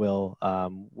display, if you will,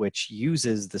 which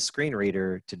uses the screen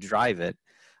reader to drive it.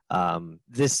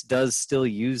 This does still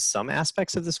use some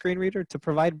aspects of the screen reader to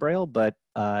provide Braille, but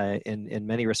in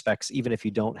many respects, even if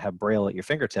you don't have Braille at your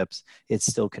fingertips, it's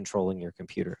still controlling your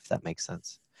computer, if that makes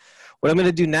sense. What I'm going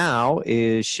to do now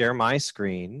is share my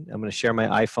screen. I'm going to share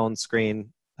my iPhone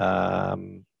screen,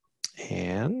 and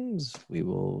we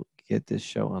will get this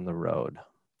show on the road.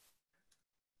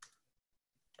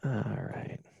 All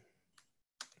right.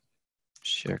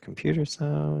 Share computer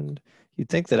sound. You'd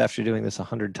think that after doing this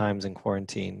 100 times in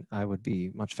quarantine, I would be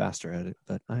much faster at it,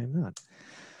 but I am not.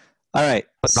 All right.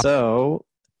 So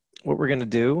what we're going to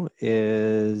do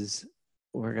is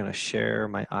we're going to share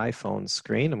my iPhone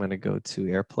screen. I'm going to go to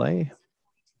AirPlay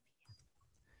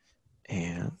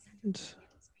and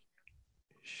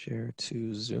share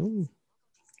to Zoom.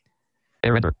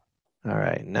 All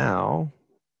right. Now.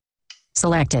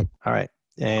 Selected. All right.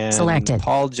 And selected.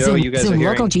 Paul, Joe, Zoom, you guys Zoom, are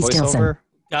hearing local G VoiceOver? Stilson.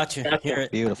 Gotcha. Hear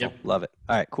it. Beautiful. Yep. Love it.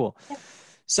 All right, cool.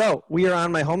 So we are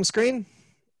on my home screen.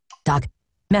 Doc.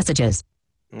 Messages.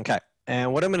 Okay.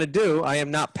 And what I'm going to do, I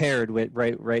am not paired with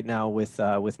right now with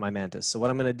my Mantis. So what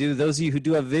I'm going to do, those of you who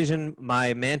do have vision,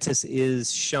 my Mantis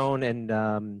is shown. And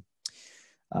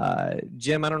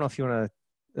Jim, I don't know if you want to.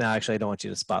 No, actually, I don't want you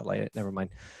to spotlight it. Never mind.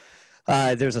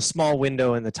 There's a small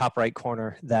window in the top right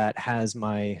corner that has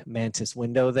my Mantis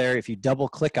window there. If you double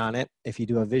click on it, if you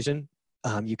do a vision,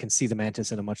 you can see the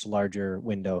Mantis in a much larger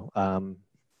window.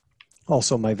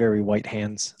 Also my very white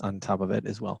hands on top of it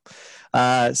as well.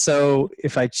 So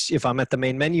if I'm at the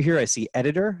main menu here, I see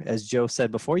editor. As Joe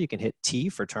said before, you can hit T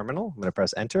for terminal. I'm going to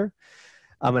press enter.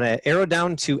 I'm going to arrow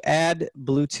down to add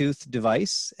Bluetooth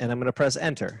device, and I'm going to press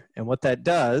enter. And what that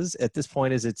does at this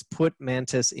point is it's put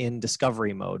Mantis in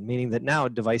discovery mode, meaning that now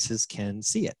devices can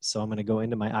see it. So I'm going to go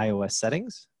into my iOS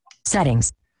settings.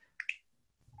 Settings.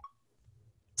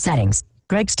 Settings.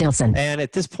 Greg Stilson. And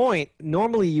at this point,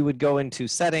 normally you would go into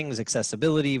settings,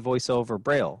 accessibility, VoiceOver,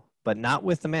 Braille, but not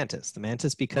with the Mantis. The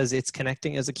Mantis, because it's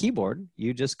connecting as a keyboard,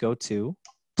 you just go to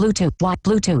Bluetooth. What?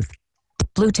 Bluetooth.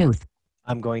 Bluetooth.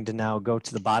 I'm going to now go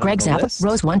to the bottom Greg's of the app, list.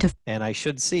 rows 1 to and I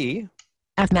should see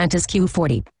Mantis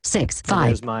Q40 6 5.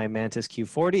 There's my Mantis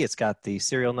Q40. It's got the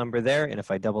serial number there, and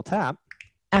if I double tap,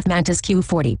 Mantis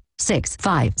Q40 6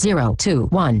 5 0 2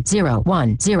 1 0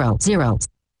 1 0 0.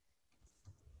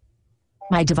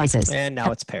 My devices. And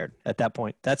now it's paired at that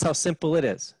point. That's how simple it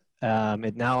is.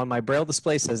 It now on my Braille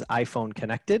display says iPhone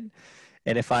connected.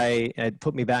 And if it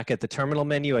put me back at the terminal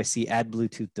menu, I see add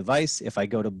Bluetooth device. If I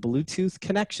go to Bluetooth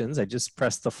connections, I just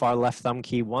press the far left thumb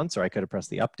key once, or I could have pressed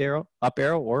the up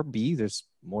arrow or B. There's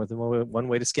more than one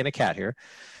way to skin a cat here.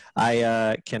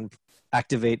 I can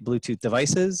activate Bluetooth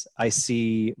devices. I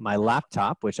see my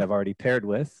laptop, which I've already paired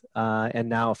with. And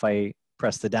now if I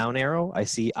press the down arrow, I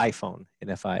see iPhone. And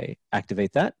if I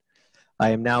activate that, I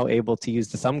am now able to use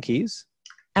the thumb keys.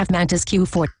 Mantis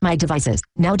Q4, my devices,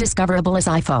 now discoverable as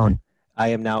iPhone. I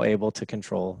am now able to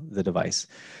control the device.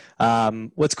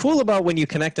 What's cool about when you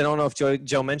connect, I don't know if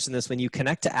Joe mentioned this, when you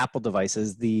connect to Apple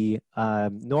devices,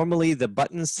 normally the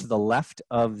buttons to the left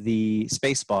of the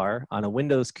spacebar on a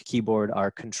Windows keyboard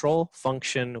are Control,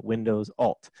 Function, Windows,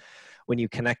 Alt. When you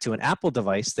connect to an Apple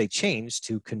device, they change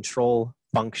to Control,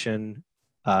 Function,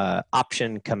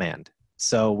 Option, Command.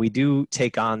 So we do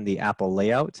take on the Apple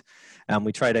layout.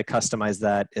 We try to customize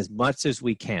that as much as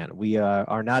we can. We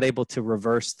are not able to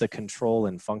reverse the control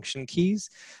and function keys,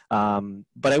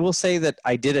 but I will say that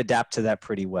I did adapt to that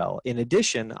pretty well. In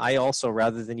addition, I also,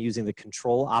 rather than using the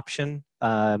control option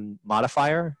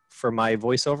modifier for my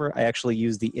VoiceOver, I actually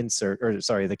use the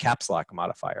the caps lock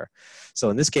modifier. So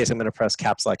in this case, I'm going to press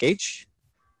caps lock H.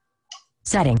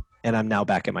 Setting. And I'm now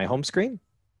back at my home screen.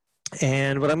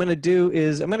 And what I'm going to do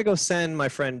is I'm going to go send my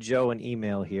friend Joe an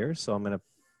email here. So I'm going to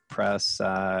press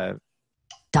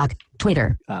Doc.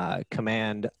 Twitter.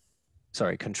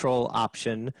 Control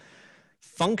Option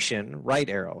function right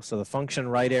arrow. So the function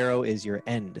right arrow is your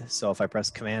end. So if I press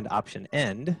Command Option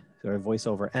End, or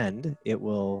VoiceOver End, it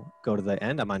will go to the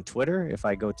end. I'm on Twitter. If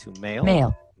I go to Mail.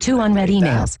 Mail. 2 unread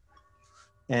emails.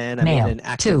 And I'm in an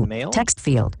active mail. Text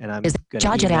field. And I'm is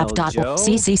going to email Joe.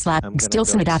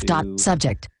 Stilson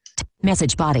subject.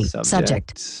 Message body.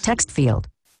 Subject. Text field.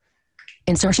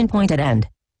 Insertion point at end.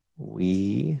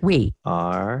 We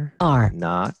are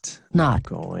not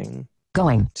going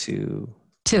to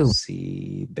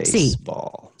see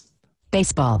baseball.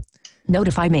 Baseball.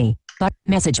 Notify me. But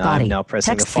message body. I'm now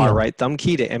pressing text the far field. right thumb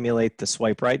key to emulate the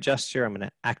swipe right gesture. I'm going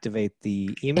to activate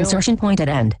the email. Insertion point at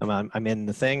end. I'm in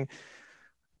the thing.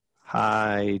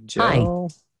 Hi, Joe.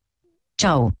 Hi,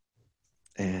 Joe.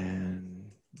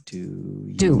 And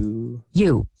do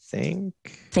you think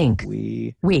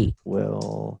we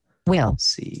will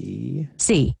see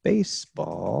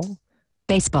baseball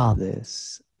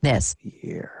this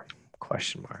year?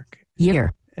 Question mark.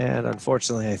 Year. And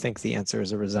unfortunately, I think the answer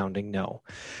is a resounding no.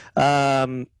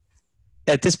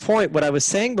 At this point, what I was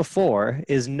saying before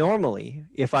is normally,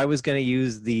 if I was going to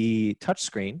use the touch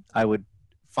screen, I would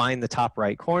find the top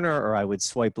right corner, or I would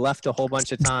swipe left a whole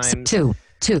bunch of times. Two.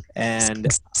 And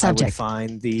subject. I would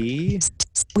find the...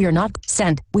 We are not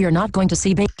send. We are not going to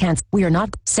see cancel. We are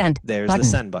not send. There's button. the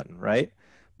send button, right?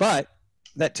 But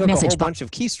that took Message a whole bunch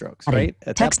of keystrokes, right?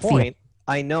 At text that point,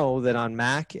 I know that on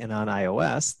Mac and on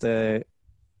iOS, the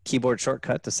keyboard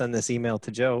shortcut to send this email to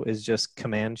Joe is just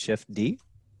Command-Shift-D,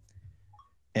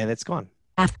 and it's gone.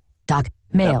 Mail.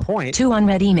 At that point, 2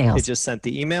 unread emails. It just sent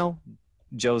the email.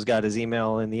 Joe's got his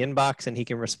email in the inbox, and he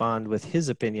can respond with his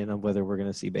opinion on whether we're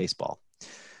going to see baseball.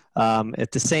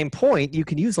 At the same point, you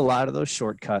can use a lot of those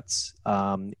shortcuts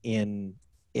in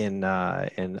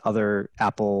other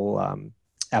Apple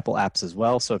apps as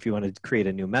well. So if you want to create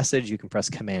a new message, you can press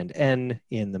Command N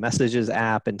in the Messages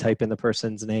app and type in the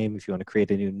person's name. If you want to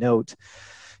create a new note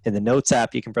in the Notes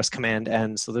app, you can press Command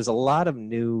N. So there's a lot of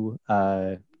new,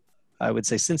 I would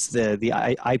say, since the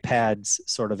iPad's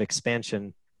sort of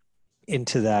expansion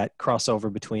into that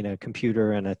crossover between a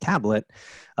computer and a tablet,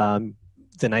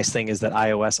 the nice thing is that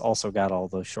iOS also got all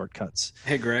those shortcuts.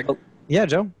 Hey, Greg. Oh, yeah,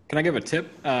 Joe? Can I give a tip?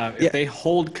 If they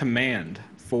hold Command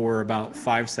for about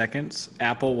 5 seconds,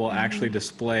 Apple will actually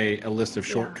display a list of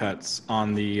shortcuts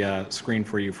on the screen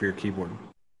for you for your keyboard.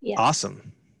 Yeah.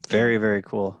 Awesome. Very, very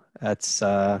cool. That's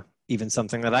even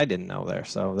something that I didn't know there.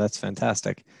 So that's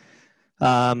fantastic.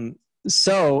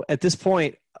 So at this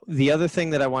point, the other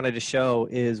thing that I wanted to show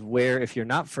is where, if you're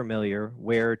not familiar,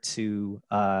 where to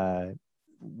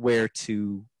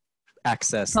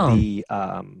access the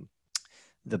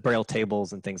Braille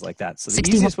tables and things like that. So the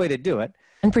easiest way to do it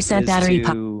 1% is battery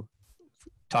to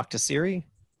talk to Siri,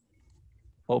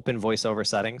 open VoiceOver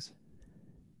settings,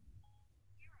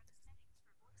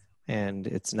 and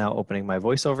it's now opening my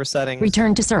VoiceOver settings.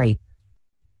 Return to Siri.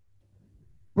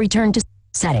 Return to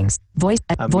settings.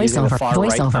 VoiceOver.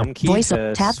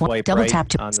 VoiceOver. Tap one. Double tap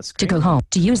to go home.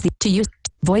 To use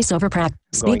VoiceOver practice.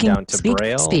 Speaking.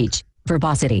 Speech.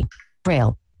 Verbosity.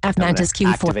 Braille. Mantis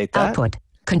Q40. Output.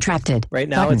 Contracted. Right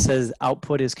now button. It says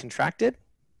output is contracted.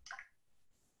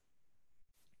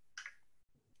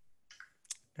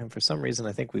 And for some reason,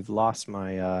 I think we've lost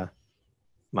my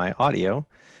my audio,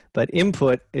 but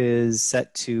input is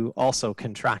set to also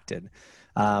contracted.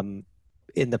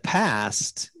 In the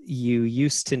past, you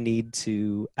used to need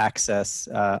to access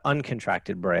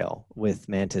uncontracted Braille with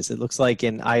Mantis. It looks like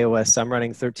in iOS, I'm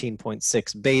running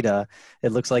 13.6 beta.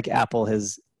 It looks like Apple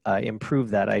has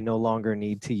improved that. I no longer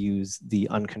need to use the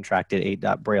uncontracted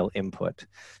 8.braille input.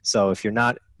 So if you're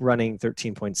not running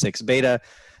 13.6 beta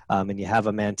and you have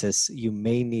a Mantis, you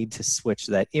may need to switch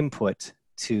that input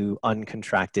to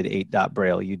uncontracted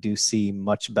 8.braille. You do see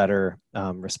much better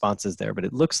responses there, but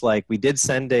it looks like we did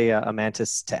send a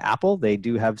Mantis to Apple. They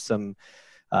do have some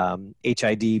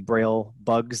HID Braille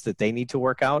bugs that they need to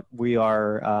work out. We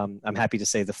are, I'm happy to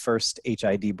say, the first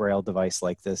HID Braille device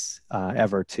like this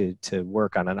ever to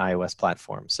work on an iOS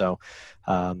platform. So,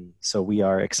 so we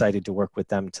are excited to work with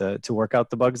them to work out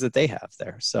the bugs that they have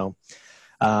there. So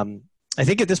I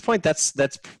think at this point, that's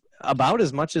about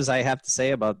as much as I have to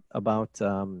say about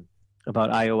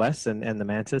iOS and the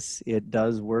Mantis. It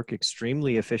does work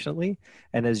extremely efficiently,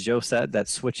 and as Joe said, that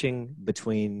switching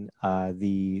between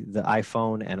the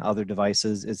iPhone and other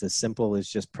devices is as simple as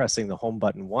just pressing the home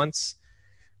button once,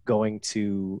 going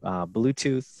to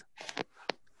Bluetooth,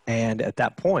 and at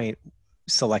that point,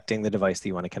 selecting the device that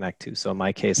you want to connect to. So in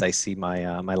my case, I see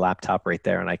my my laptop right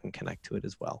there, and I can connect to it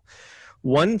as well.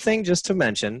 One thing just to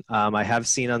mention, I have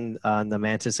seen on the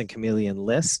Mantis and Chameleon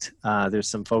list, there's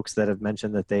some folks that have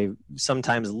mentioned that they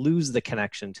sometimes lose the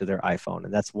connection to their iPhone,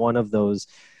 and that's one of those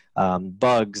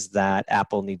bugs that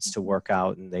Apple needs to work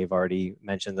out, and they've already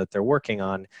mentioned that they're working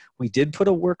on. We did put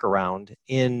a workaround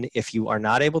in if you are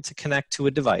not able to connect to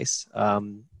a device.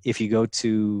 If you go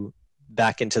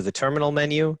back into the terminal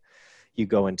menu, you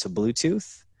go into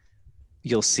Bluetooth,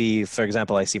 you'll see, for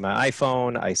example, I see my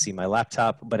iPhone, I see my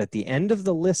laptop, but at the end of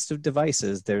the list of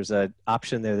devices, there's an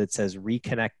option there that says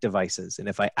reconnect devices. And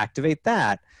if I activate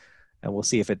that, and we'll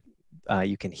see if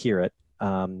you can hear it,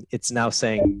 it's now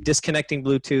saying disconnecting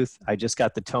Bluetooth. I just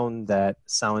got the tone that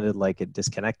sounded like it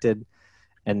disconnected.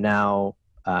 And now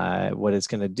what it's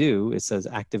going to do, it says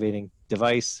activating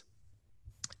device.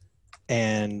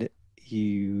 And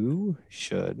you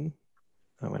should,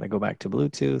 I'm going to go back to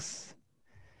Bluetooth,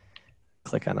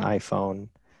 click on iPhone,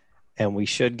 and we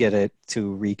should get it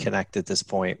to reconnect at this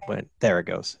point. There it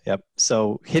goes. Yep.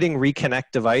 So hitting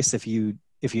reconnect device, if you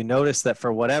notice that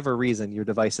for whatever reason your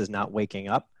device is not waking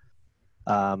up,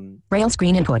 braille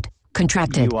screen input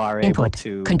contracted. You are input able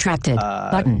to contracted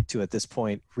button to at this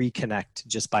point reconnect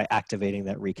just by activating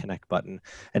that reconnect button,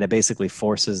 and it basically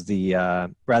forces the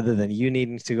rather than you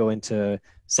needing to go into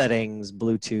settings,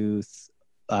 Bluetooth,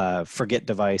 forget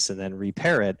device, and then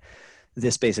repair it.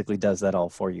 This basically does that all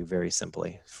for you very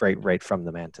simply, right from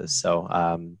the Mantis. So,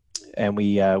 and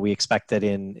we expect that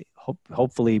in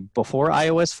hopefully before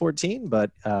iOS 14,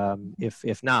 but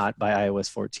if not, by iOS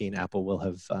 14, Apple will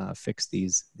have fixed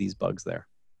these bugs there.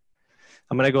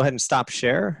 I'm going to go ahead and stop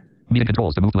share. Meeting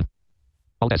controls to move to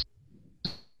Alt S.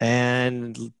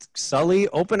 And Sully,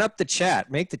 open up the chat.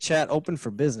 Make the chat open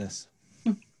for business.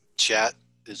 Chat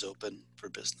is open for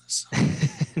business.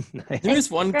 Nice. There is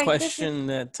one question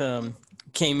that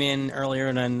came in earlier,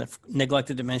 and I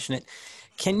neglected to mention it.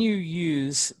 Can you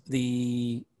use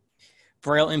the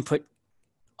Braille input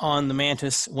on the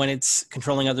Mantis when it's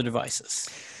controlling other devices?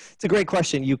 It's a great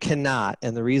question. You cannot,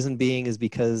 and the reason being is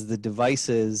because the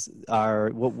devices are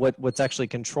what's actually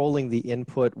controlling the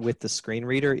input with the screen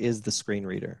reader is the screen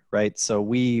reader, right? So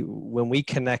when we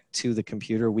connect to the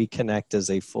computer, we connect as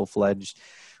a full-fledged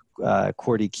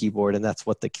QWERTY keyboard, and that's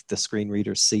what the screen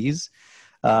reader sees.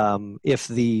 If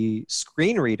the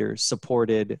screen reader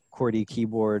supported QWERTY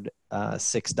keyboard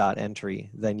 6-dot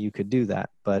entry, then you could do that,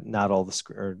 but not all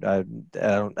I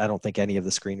don't think any of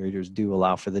the screen readers do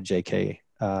allow for the JKL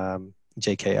and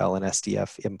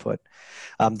SDF input.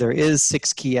 There is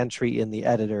 6-key entry in the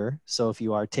editor, so if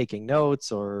you are taking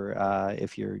notes or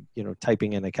if you're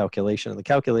typing in a calculation on the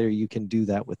calculator, you can do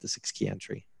that with the 6-key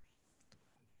entry.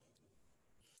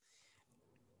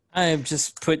 I have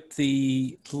just put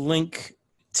the link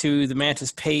to the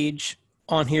Mantis page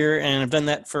on here, and I've done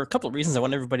that for a couple of reasons. I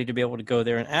want everybody to be able to go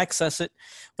there and access it,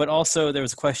 but also there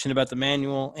was a question about the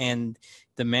manual, and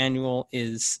the manual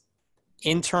is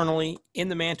internally in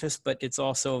the Mantis, but it's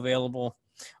also available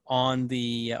on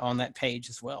that page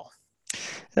as well.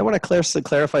 I want to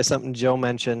clarify something Joe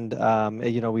mentioned.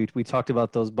 We talked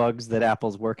about those bugs that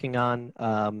Apple's working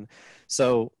on.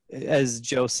 So as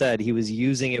Joe said, he was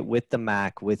using it with the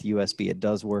Mac with USB. It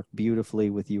does work beautifully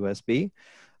with USB.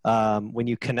 When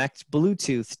you connect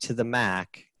Bluetooth to the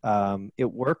Mac,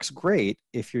 it works great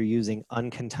if you're using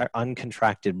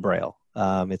uncontracted Braille.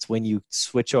 It's when you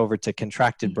switch over to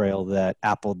contracted Braille that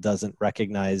Apple doesn't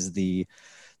recognize the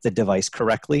device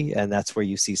correctly, and that's where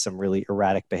you see some really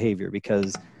erratic behavior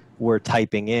because we're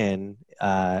typing in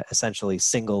essentially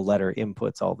single letter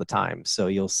inputs all the time. So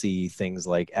you'll see things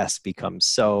like S become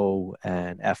so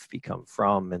and F become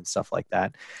from and stuff like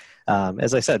that.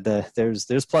 As I said, there's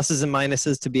pluses and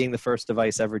minuses to being the first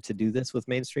device ever to do this with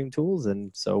mainstream tools,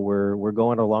 and so we're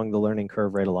going along the learning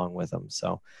curve right along with them.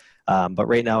 So, but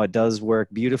right now it does work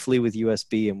beautifully with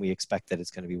USB, and we expect that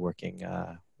it's going to be working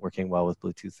well with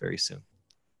Bluetooth very soon.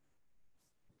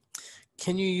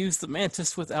 Can you use the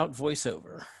Mantis without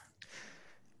VoiceOver?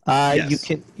 Yes.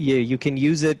 You can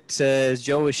use it as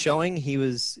Joe was showing.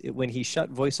 When he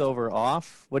shut VoiceOver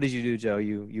off. What did you do, Joe?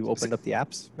 You opened up the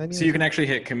apps menu. So you can actually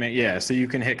hit Command. Yeah, so you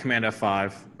can hit Command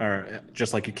F5, or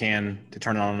just like you can to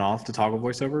turn it on and off to toggle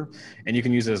VoiceOver, and you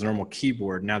can use it as a normal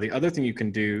keyboard. Now the other thing you can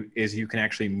do is you can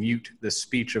actually mute the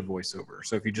speech of VoiceOver.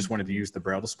 So if you just wanted to use the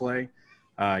Braille display,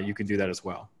 you can do that as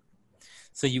well.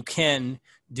 So you can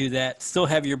do that. Still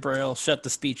have your Braille. Shut the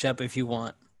speech up if you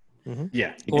want. Mm-hmm.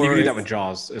 Yeah, you can do that with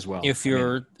JAWS as well. If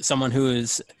you're someone who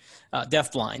is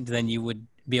deafblind, then you would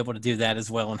be able to do that as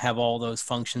well and have all those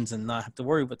functions and not have to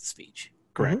worry about the speech.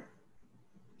 Correct.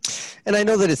 Mm-hmm. And I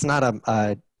know that it's not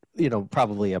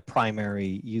probably a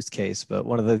primary use case, but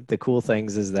one of the cool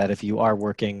things is that if you are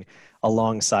working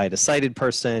alongside a sighted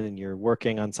person and you're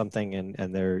working on something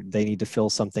and they need to fill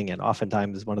something in,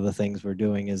 oftentimes one of the things we're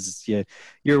doing is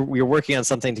you're working on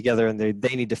something together and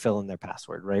they need to fill in their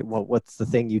password, right? Well, what's the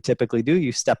thing you typically do?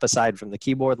 You step aside from the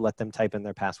keyboard, let them type in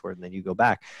their password, and then you go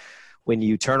back. When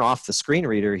you turn off the screen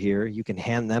reader here, you can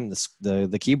hand them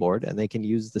the keyboard and they can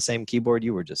use the same keyboard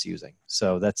you were just using.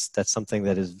 So that's something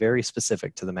that is very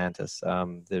specific to the Mantis. I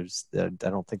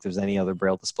don't think there's any other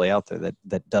Braille display out there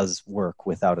that does work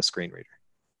without a screen reader.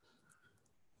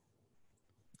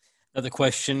 Another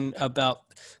question about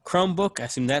Chromebook. I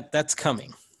assume that's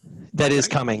coming. That is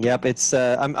coming. Yep. It's.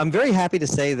 I'm very happy to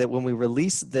say that when we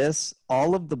release this,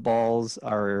 all of the balls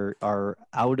are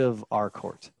out of our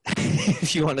court,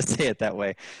 if you want to say it that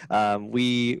way.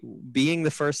 We, being the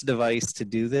first device to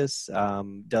do this,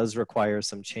 does require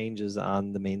some changes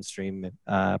on the mainstream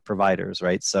providers,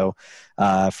 right? So,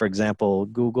 for example,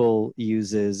 Google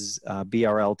uses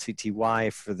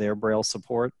BRLTTY for their Braille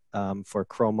support for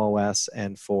Chrome OS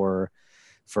and for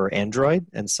Android,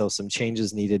 and so some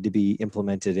changes needed to be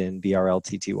implemented in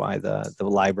BRLTTY, the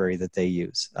library that they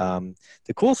use.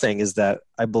 The cool thing is that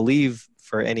I believe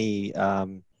for any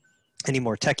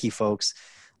more techie folks,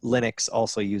 Linux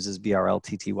also uses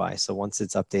BRLTTY. So once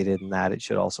it's updated in that, it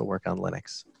should also work on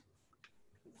Linux.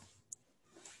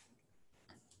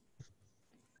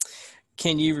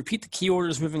 Can you repeat the key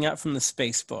orders moving out from the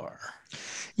space bar?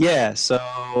 Yeah,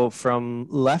 so from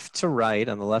left to right,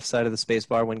 on the left side of the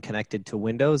spacebar, when connected to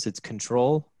Windows, it's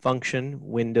Control, Function,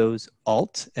 Windows,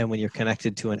 Alt. And when you're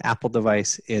connected to an Apple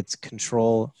device, it's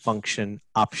Control, Function,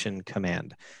 Option,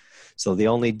 Command. So the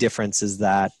only difference is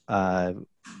that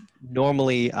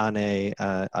normally on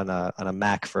a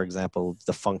Mac, for example,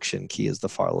 the Function key is the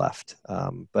far left.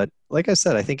 But like I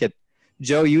said, I think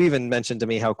Joe, you even mentioned to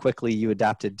me how quickly you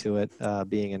adapted to it,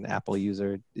 being an Apple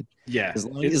user. Yeah. As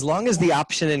long as the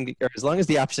option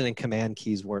and command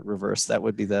keys weren't reversed, that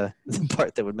would be the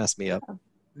part that would mess me up.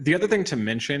 The other thing to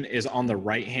mention is on the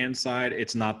right-hand side,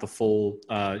 it's not the full,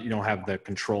 you don't have the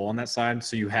control on that side.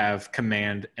 So you have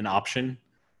command and option,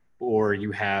 or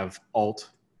you have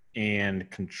alt and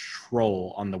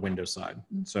control on the Windows side.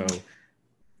 So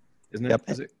isn't it? Yep.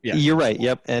 Is it? Yeah. You're right.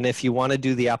 Yep. And if you want to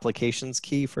do the applications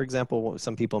key, for example,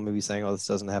 some people may be saying, oh, this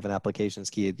doesn't have an applications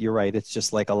key. You're right. It's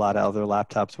just like a lot of other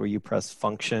laptops where you press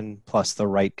function plus the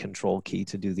right control key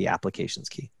to do the applications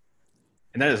key.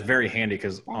 And that is very handy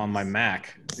because on my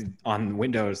Mac, on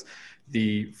Windows,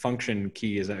 the function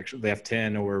key is actually, they have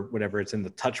 10 or whatever, it's in the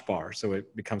touch bar. So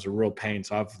it becomes a real pain.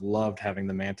 So I've loved having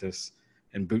the Mantis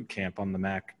and Boot Camp on the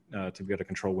Mac to be able to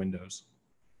control Windows.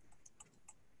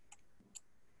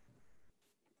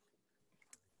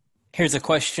 Here's a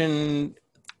question.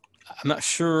 I'm not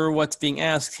sure what's being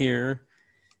asked here.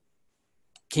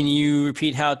 Can you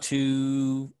repeat how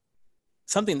to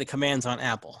something that commands on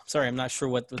Apple? Sorry, I'm not sure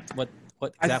what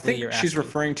exactly you're asking. She's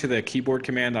referring to the keyboard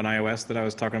command on iOS that I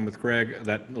was talking with Greg,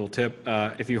 that little tip.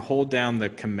 If you hold down the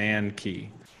command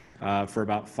key for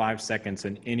about 5 seconds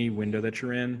in any window that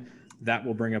you're in, that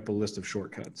will bring up a list of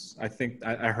shortcuts. I think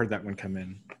I heard that one come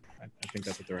in. I think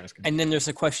that's what they're asking. And then there's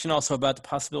a question also about the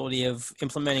possibility of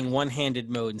implementing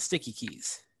one-handed mode and sticky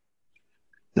keys.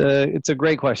 It's a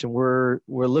great question. We're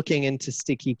looking into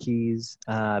sticky keys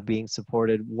being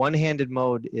supported. One-handed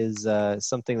mode is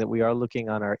something that we are looking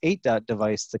on our 8-dot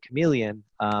device, the Chameleon,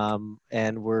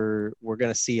 and we're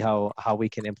going to see how we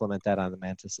can implement that on the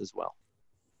Mantis as well.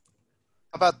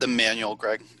 How about the manual,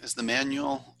 Greg? Is the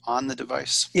manual on the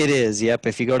device? It is, yep.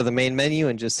 If you go to the main menu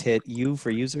and just hit U for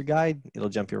user guide, it'll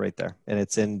jump you right there. And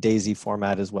it's in DAISY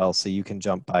format as well, so you can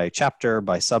jump by chapter,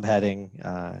 by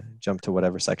subheading, jump to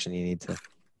whatever section you need to.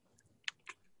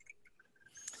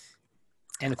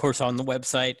 And of course, on the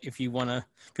website, if you're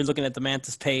looking at the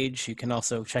Mantis page, you can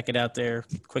also check it out there.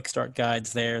 Quick start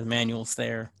guides there, the manuals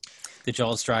there, the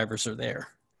JAWS drivers are there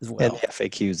as well. And the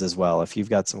FAQs as well. If you've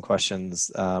got some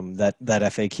questions, that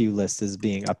FAQ list is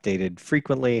being updated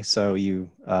frequently, so you're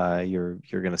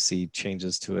going to see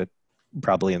changes to it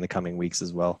probably in the coming weeks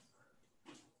as well.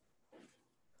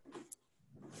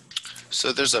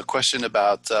 So there's a question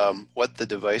about what the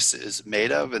device is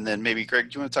made of, and then maybe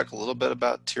Greg, do you want to talk a little bit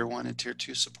about Tier 1 and Tier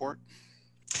 2 support?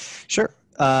 Sure.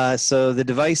 So the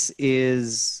device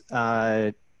is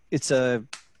it's a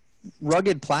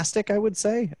rugged plastic, I would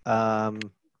say.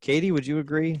 Katie, would you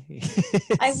agree?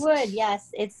 I would,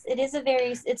 yes. It's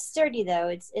sturdy though.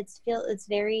 It's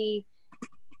very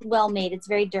well made. It's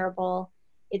very durable.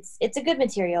 It's a good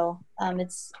material.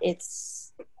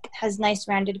 It's has nice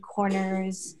rounded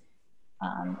corners.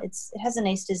 It has a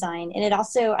nice design, and it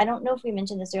also, I don't know if we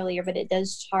mentioned this earlier, but it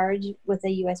does charge with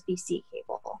a USB-C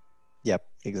cable. Yep,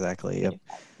 exactly. Yep.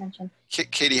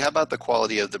 Katie, how about the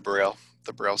quality of the braille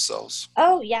cells?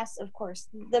 Oh yes, of course.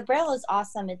 The braille is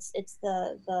awesome. It's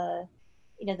the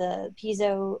the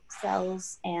piezo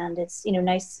cells, and it's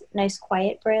nice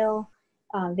quiet braille,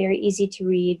 very easy to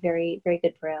read, very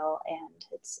good braille, and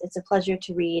it's a pleasure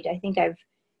to read. I think I've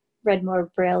read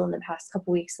more braille in the past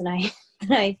couple weeks than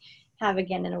I have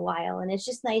again in a while, and it's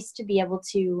just nice to be able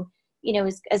to,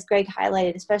 as Greg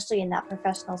highlighted, especially in that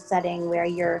professional setting where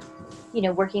you're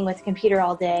working with a computer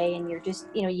all day, and you're just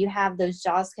you have those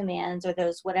JAWS commands or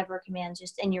those whatever commands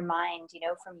just in your mind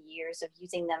from years of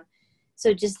using them.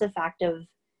 So just the fact of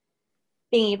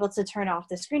being able to turn off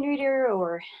the screen reader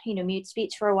or mute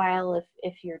speech for a while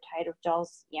if you're tired of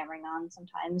JAWS yammering on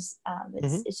sometimes,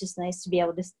 it's just nice to be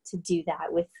able to do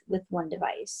that with one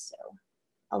device. So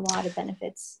a lot of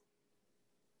benefits.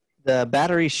 The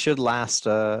battery should last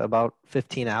about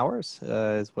 15 hours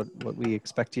is what we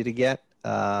expect you to get.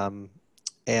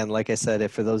 And like I said,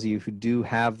 for those of you who do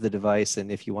have the device,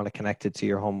 and if you want to connect it to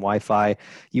your home Wi-Fi,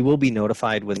 you will be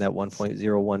notified when that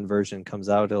 1.01 version comes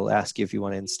out. It'll ask you if you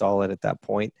want to install it at that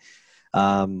point.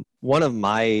 One of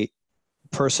my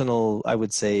personal, I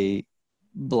would say,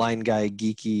 blind guy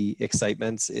geeky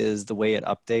excitements is the way it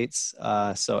updates.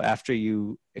 So after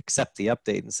you accept the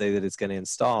update and say that it's going to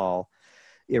install,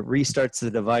 it restarts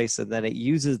the device, and then it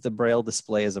uses the braille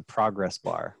display as a progress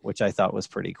bar, which I thought was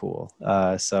pretty cool.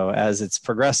 So as it's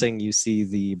progressing, you see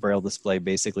the braille display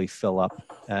basically fill up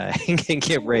and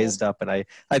get raised up, and I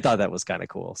thought that was kind of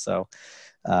cool. So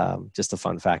just a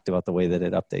fun fact about the way that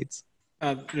it updates.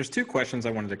 There's two questions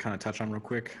I wanted to kind of touch on real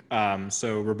quick.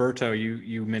 So Roberto,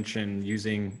 you mentioned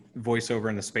using VoiceOver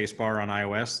in the space bar on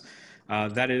iOS.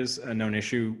 That is a known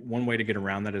issue. One way to get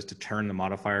around that is to turn the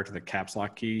modifier to the caps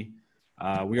lock key.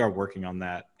 We are working on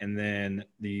that. And then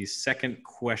the second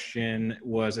question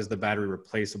was, is the battery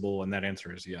replaceable? And that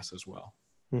answer is yes as well.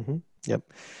 Mm-hmm. Yep.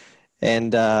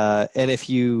 And if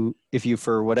you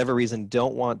for whatever reason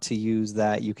don't want to use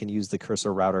that, you can use the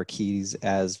cursor router keys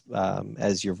as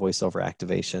your VoiceOver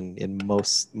activation in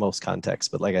most contexts.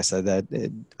 But like I said,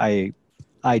 I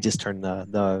just turn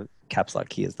the caps lock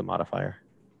key as the modifier.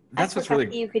 That's what's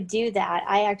really, you could do that.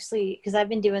 I actually, because I've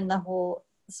been doing the whole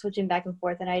switching back and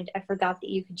forth, and I forgot that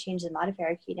you could change the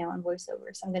modifier key now on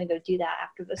VoiceOver. So I'm going to go do that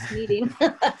after this meeting.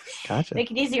 Gotcha.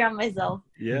 Make it easier on myself.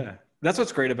 Yeah. That's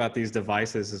what's great about these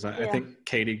devices is I think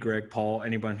Katie, Greg, Paul,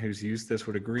 anyone who's used this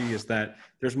would agree is that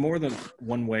there's more than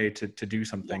one way to do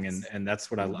something. Yes. And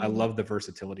that's what I love, the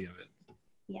versatility of it.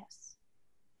 Yes.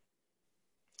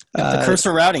 The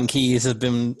cursor routing keys have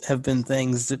been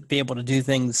things that be able to do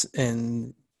things,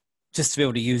 and just to be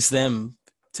able to use them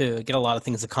to get a lot of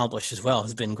things accomplished as well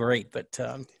has been great. But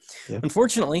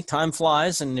unfortunately, time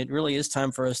flies, and it really is time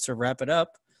for us to wrap it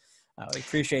up. We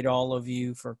appreciate all of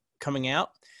you for coming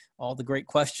out, all the great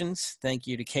questions. Thank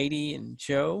you to Katie and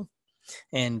Joe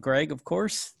and Greg, of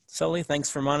course. Sully, thanks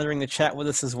for monitoring the chat with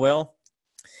us as well.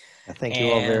 Thank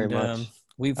you all very much.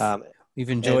 We've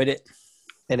enjoyed it.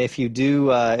 And if you do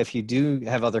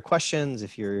have other questions,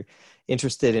 if you're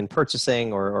interested in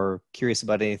purchasing or curious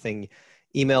about anything,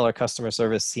 email our customer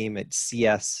service team at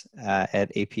cs@aph.org,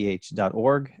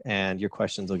 and your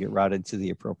questions will get routed to the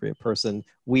appropriate person.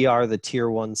 We are the tier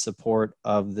 1 support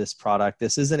of this product.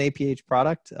 This is an APH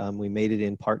product. We made it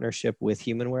in partnership with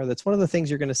Humanware. That's one of the things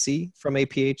you're going to see from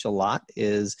APH a lot,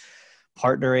 is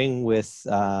partnering with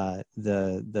the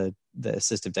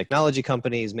assistive technology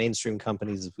companies, mainstream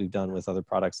companies, as we've done with other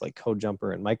products like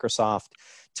CodeJumper and Microsoft,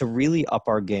 to really up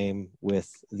our game with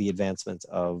the advancement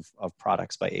of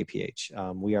products by APH.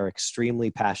 We are extremely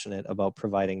passionate about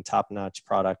providing top-notch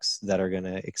products that are going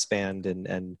to expand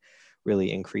and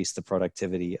really increase the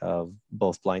productivity of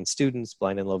both blind students,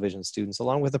 blind and low vision students,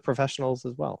 along with the professionals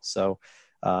as well. So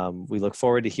we look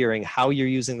forward to hearing how you're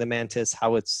using the Mantis,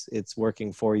 how it's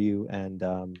working for you, and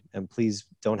please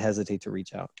don't hesitate to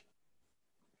reach out.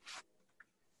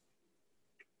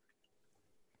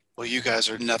 Well, you guys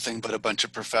are nothing but a bunch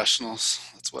of professionals.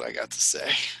 That's what I got to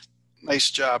say. Nice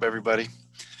job, everybody.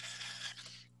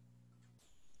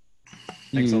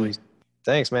 Thanks, Ollie.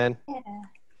 Thanks, man.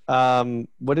 Yeah.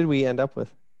 What did we end up with?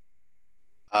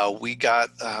 We got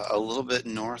a little bit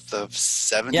north of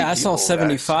 70. Yeah, I saw people,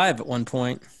 75 guys. at one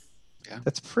point. Yeah.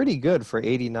 That's pretty good for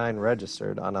 89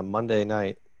 registered on a Monday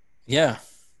night. Yeah.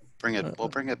 We'll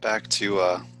bring it back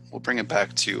to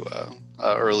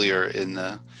earlier in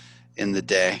the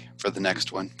day for the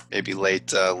next one. Maybe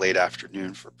late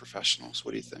afternoon for professionals.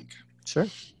 What do you think? Sure.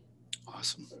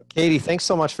 Awesome. Katie, thanks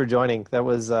so much for joining. That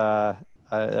was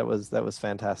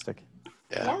fantastic.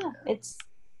 Yeah,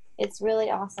 it's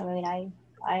really awesome. I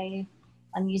mean,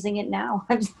 I'm using it now.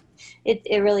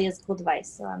 It really is a cool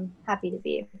device. So I'm happy to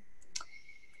be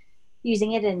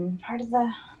using it and part of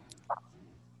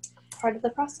the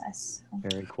process.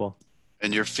 Very cool.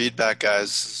 And your feedback, guys,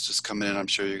 is just coming in. I'm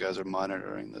sure you guys are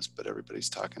monitoring this, but everybody's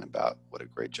talking about what a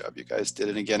great job you guys did.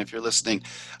 And again, if you're listening,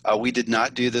 we did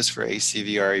not do this for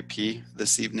ACVREP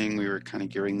this evening. We were kind of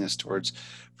gearing this towards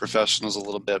professionals a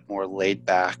little bit more laid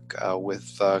back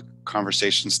with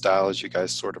conversation style, as you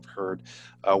guys sort of heard.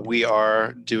 We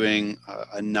are doing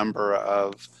a number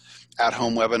of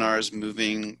at-home webinars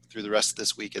moving through the rest of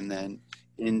this week and then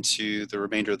into the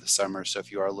remainder of the summer. So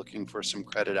if you are looking for some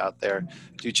credit out there,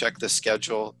 do check the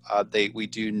schedule. We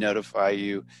do notify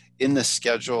you in the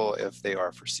schedule if they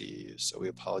are for CEUs. So we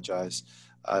apologize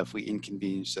if we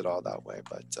inconvenienced it all that way,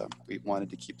 but we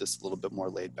wanted to keep this a little bit more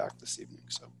laid back this evening.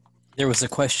 So there was a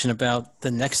question about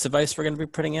the next device we're going to be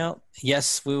putting out.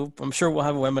 Yes, I'm sure we'll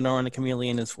have a webinar on the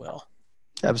Chameleon as well.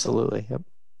 Absolutely. Yep.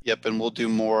 Yep, and we'll do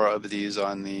more of these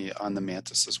on the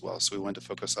Mantis as well. So we wanted to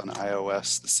focus on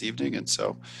iOS this evening, and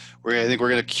so I think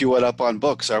we're going to queue it up on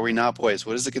books. Are we not, boys?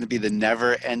 What is it going to be? The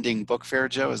never-ending book fair,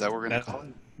 Joe? Is that what we're going to call it?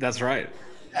 That's right.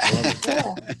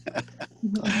 Oh,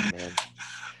 man.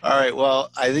 All right.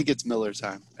 Well, I think it's Miller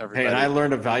time. Everybody. Hey, and I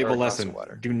learned a valuable lesson.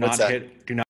 Do not